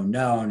became a known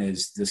known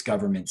is this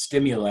government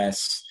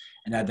stimulus,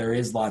 and that there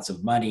is lots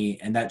of money,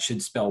 and that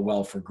should spell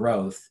well for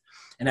growth.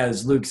 And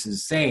as Luke's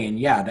is saying,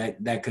 yeah,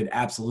 that could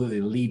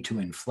absolutely lead to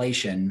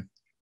inflation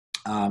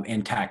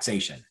and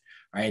taxation,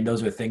 right? And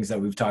those are things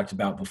that we've talked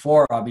about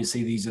before.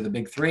 Obviously, these are the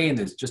big three, and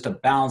there's just a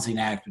balancing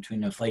act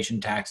between inflation,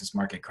 taxes,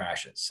 market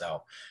crashes.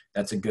 So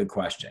that's a good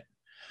question.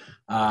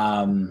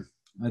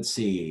 Let's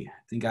see.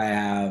 I think I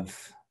have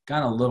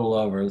gone a little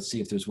over. Let's see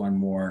if there's one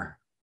more.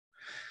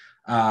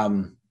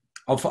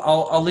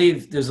 I'll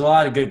leave. There's a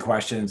lot of good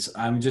questions.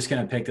 I'm just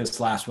going to pick this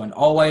last one.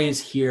 Always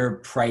hear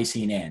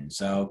pricing in.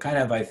 So kind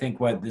of, I think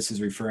what this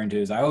is referring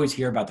to is I always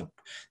hear about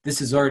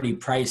this is already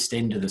priced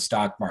into the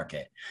stock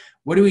market.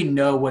 What do we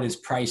know what is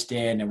priced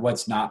in and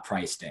what's not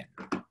priced in?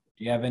 Do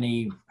Do you have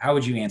any, how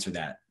would you answer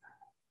that?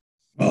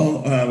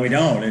 Well, we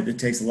don't. It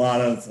takes a lot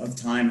of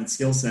time and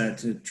skill set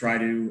to try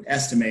to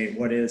estimate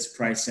what is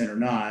priced in or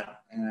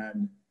not.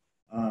 And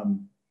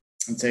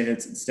I'd say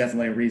it's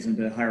definitely a reason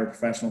to hire a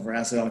professional for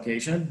asset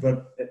allocation.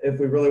 But if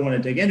we really want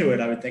to dig into it,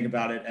 I would think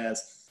about it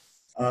as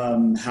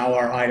how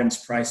are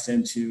items priced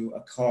into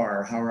a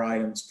car? How are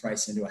items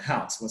priced into a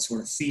house? What sort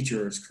of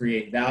features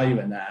create value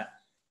in that?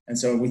 And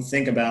so we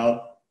think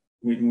about,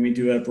 when we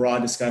do a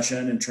broad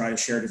discussion and try to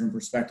share different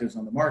perspectives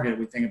on the market,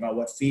 we think about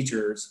what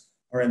features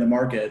are in the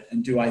market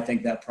and do I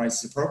think that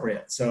price is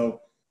appropriate?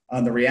 So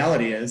the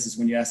reality is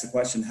when you ask the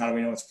question, how do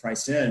we know it's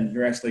priced in?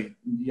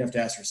 You have to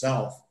ask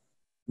yourself,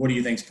 what do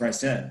you think is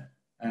priced in?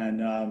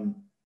 And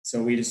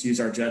so we just use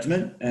our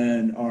judgment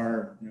and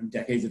our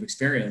decades of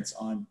experience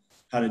on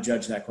how to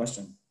judge that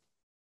question.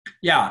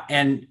 Yeah.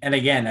 And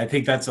again, I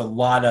think that's a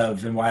lot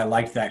of, and why I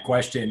liked that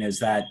question is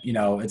that,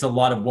 it's a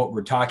lot of what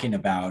we're talking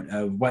about,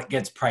 what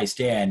gets priced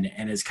in,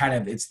 and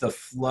it's the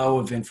flow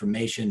of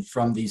information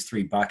from these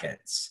three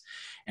buckets.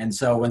 And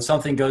so when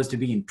something goes to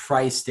being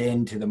priced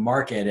into the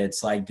market,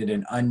 it's like, did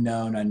an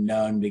unknown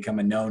unknown become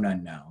a known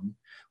unknown?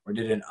 Or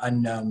did an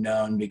unknown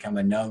known become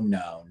a known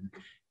known?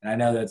 And I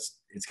know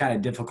it's kind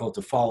of difficult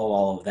to follow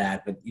all of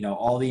that, but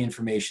all the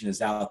information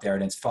is out there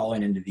and it's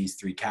falling into these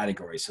three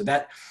categories. So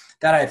that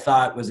I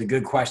thought was a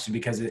good question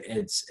because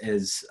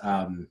it's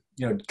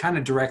kind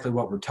of directly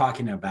what we're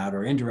talking about,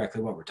 or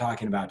indirectly what we're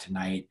talking about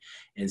tonight,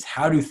 is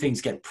how do things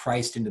get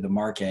priced into the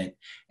market?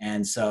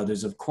 And so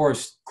there's, of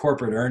course,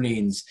 corporate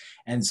earnings.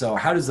 And so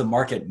how does the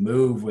market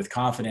move with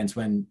confidence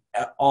when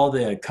all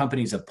the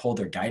companies have pulled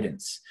their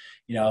guidance?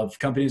 If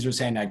companies are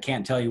saying, I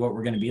can't tell you what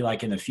we're going to be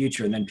like in the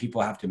future, and then people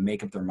have to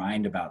make up their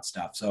mind about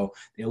stuff. So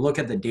they look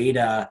at the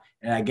data,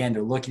 and again,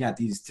 they're looking at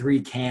these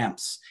three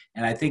camps.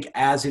 And I think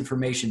as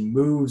information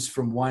moves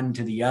from one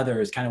to the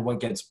other is kind of what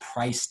gets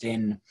priced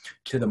in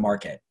to the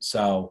market.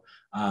 So,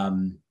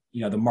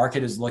 the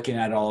market is looking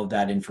at all of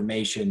that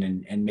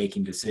information and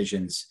making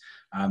decisions,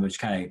 which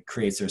kind of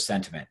creates their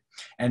sentiment.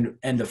 And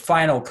the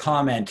final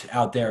comment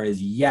out there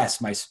is,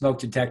 yes, my smoke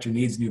detector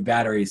needs new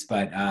batteries,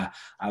 but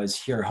I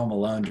was here home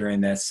alone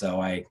during this,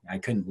 so I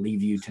couldn't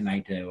leave you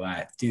tonight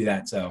to do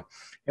that. So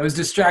it was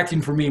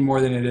distracting for me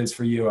more than it is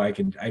for you. I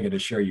could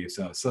assure you.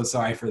 So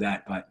sorry for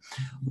that. But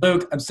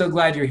Luke, I'm so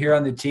glad you're here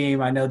on the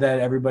team. I know that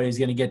everybody's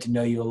going to get to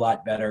know you a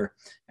lot better.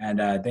 And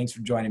thanks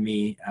for joining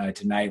me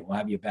tonight. We'll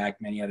have you back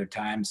many other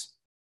times.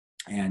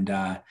 And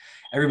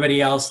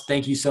everybody else,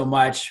 thank you so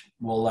much.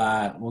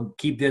 We'll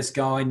keep this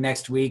going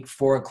next week,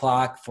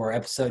 4:00 for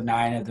episode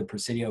 9 of the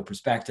Presidio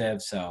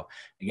Perspective. So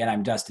again,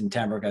 I'm Dustin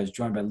TenBroeck. I was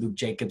joined by Luke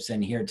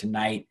Jacobson here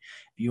tonight.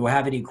 If you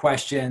have any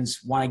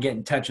questions, want to get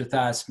in touch with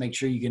us, make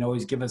sure you can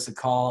always give us a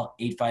call,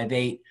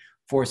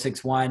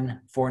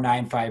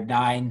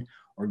 858-461-4959,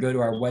 or go to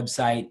our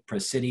website,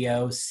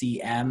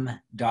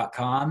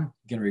 presidiocm.com.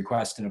 You can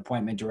request an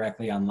appointment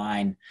directly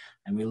online.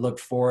 And we look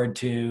forward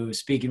to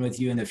speaking with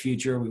you in the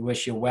future. We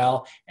wish you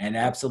well. And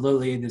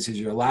absolutely, this is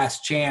your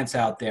last chance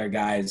out there,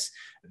 guys.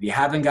 If you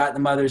haven't gotten the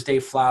Mother's Day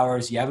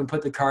flowers, you haven't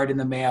put the card in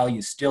the mail,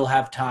 you still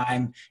have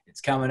time.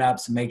 It's coming up,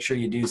 so make sure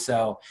you do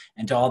so.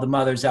 And to all the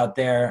mothers out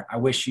there, I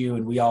wish you,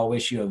 and we all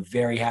wish you, a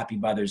very happy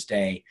Mother's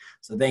Day.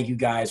 So thank you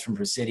guys from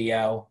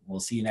Presidio. We'll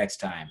see you next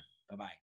time. Bye-bye.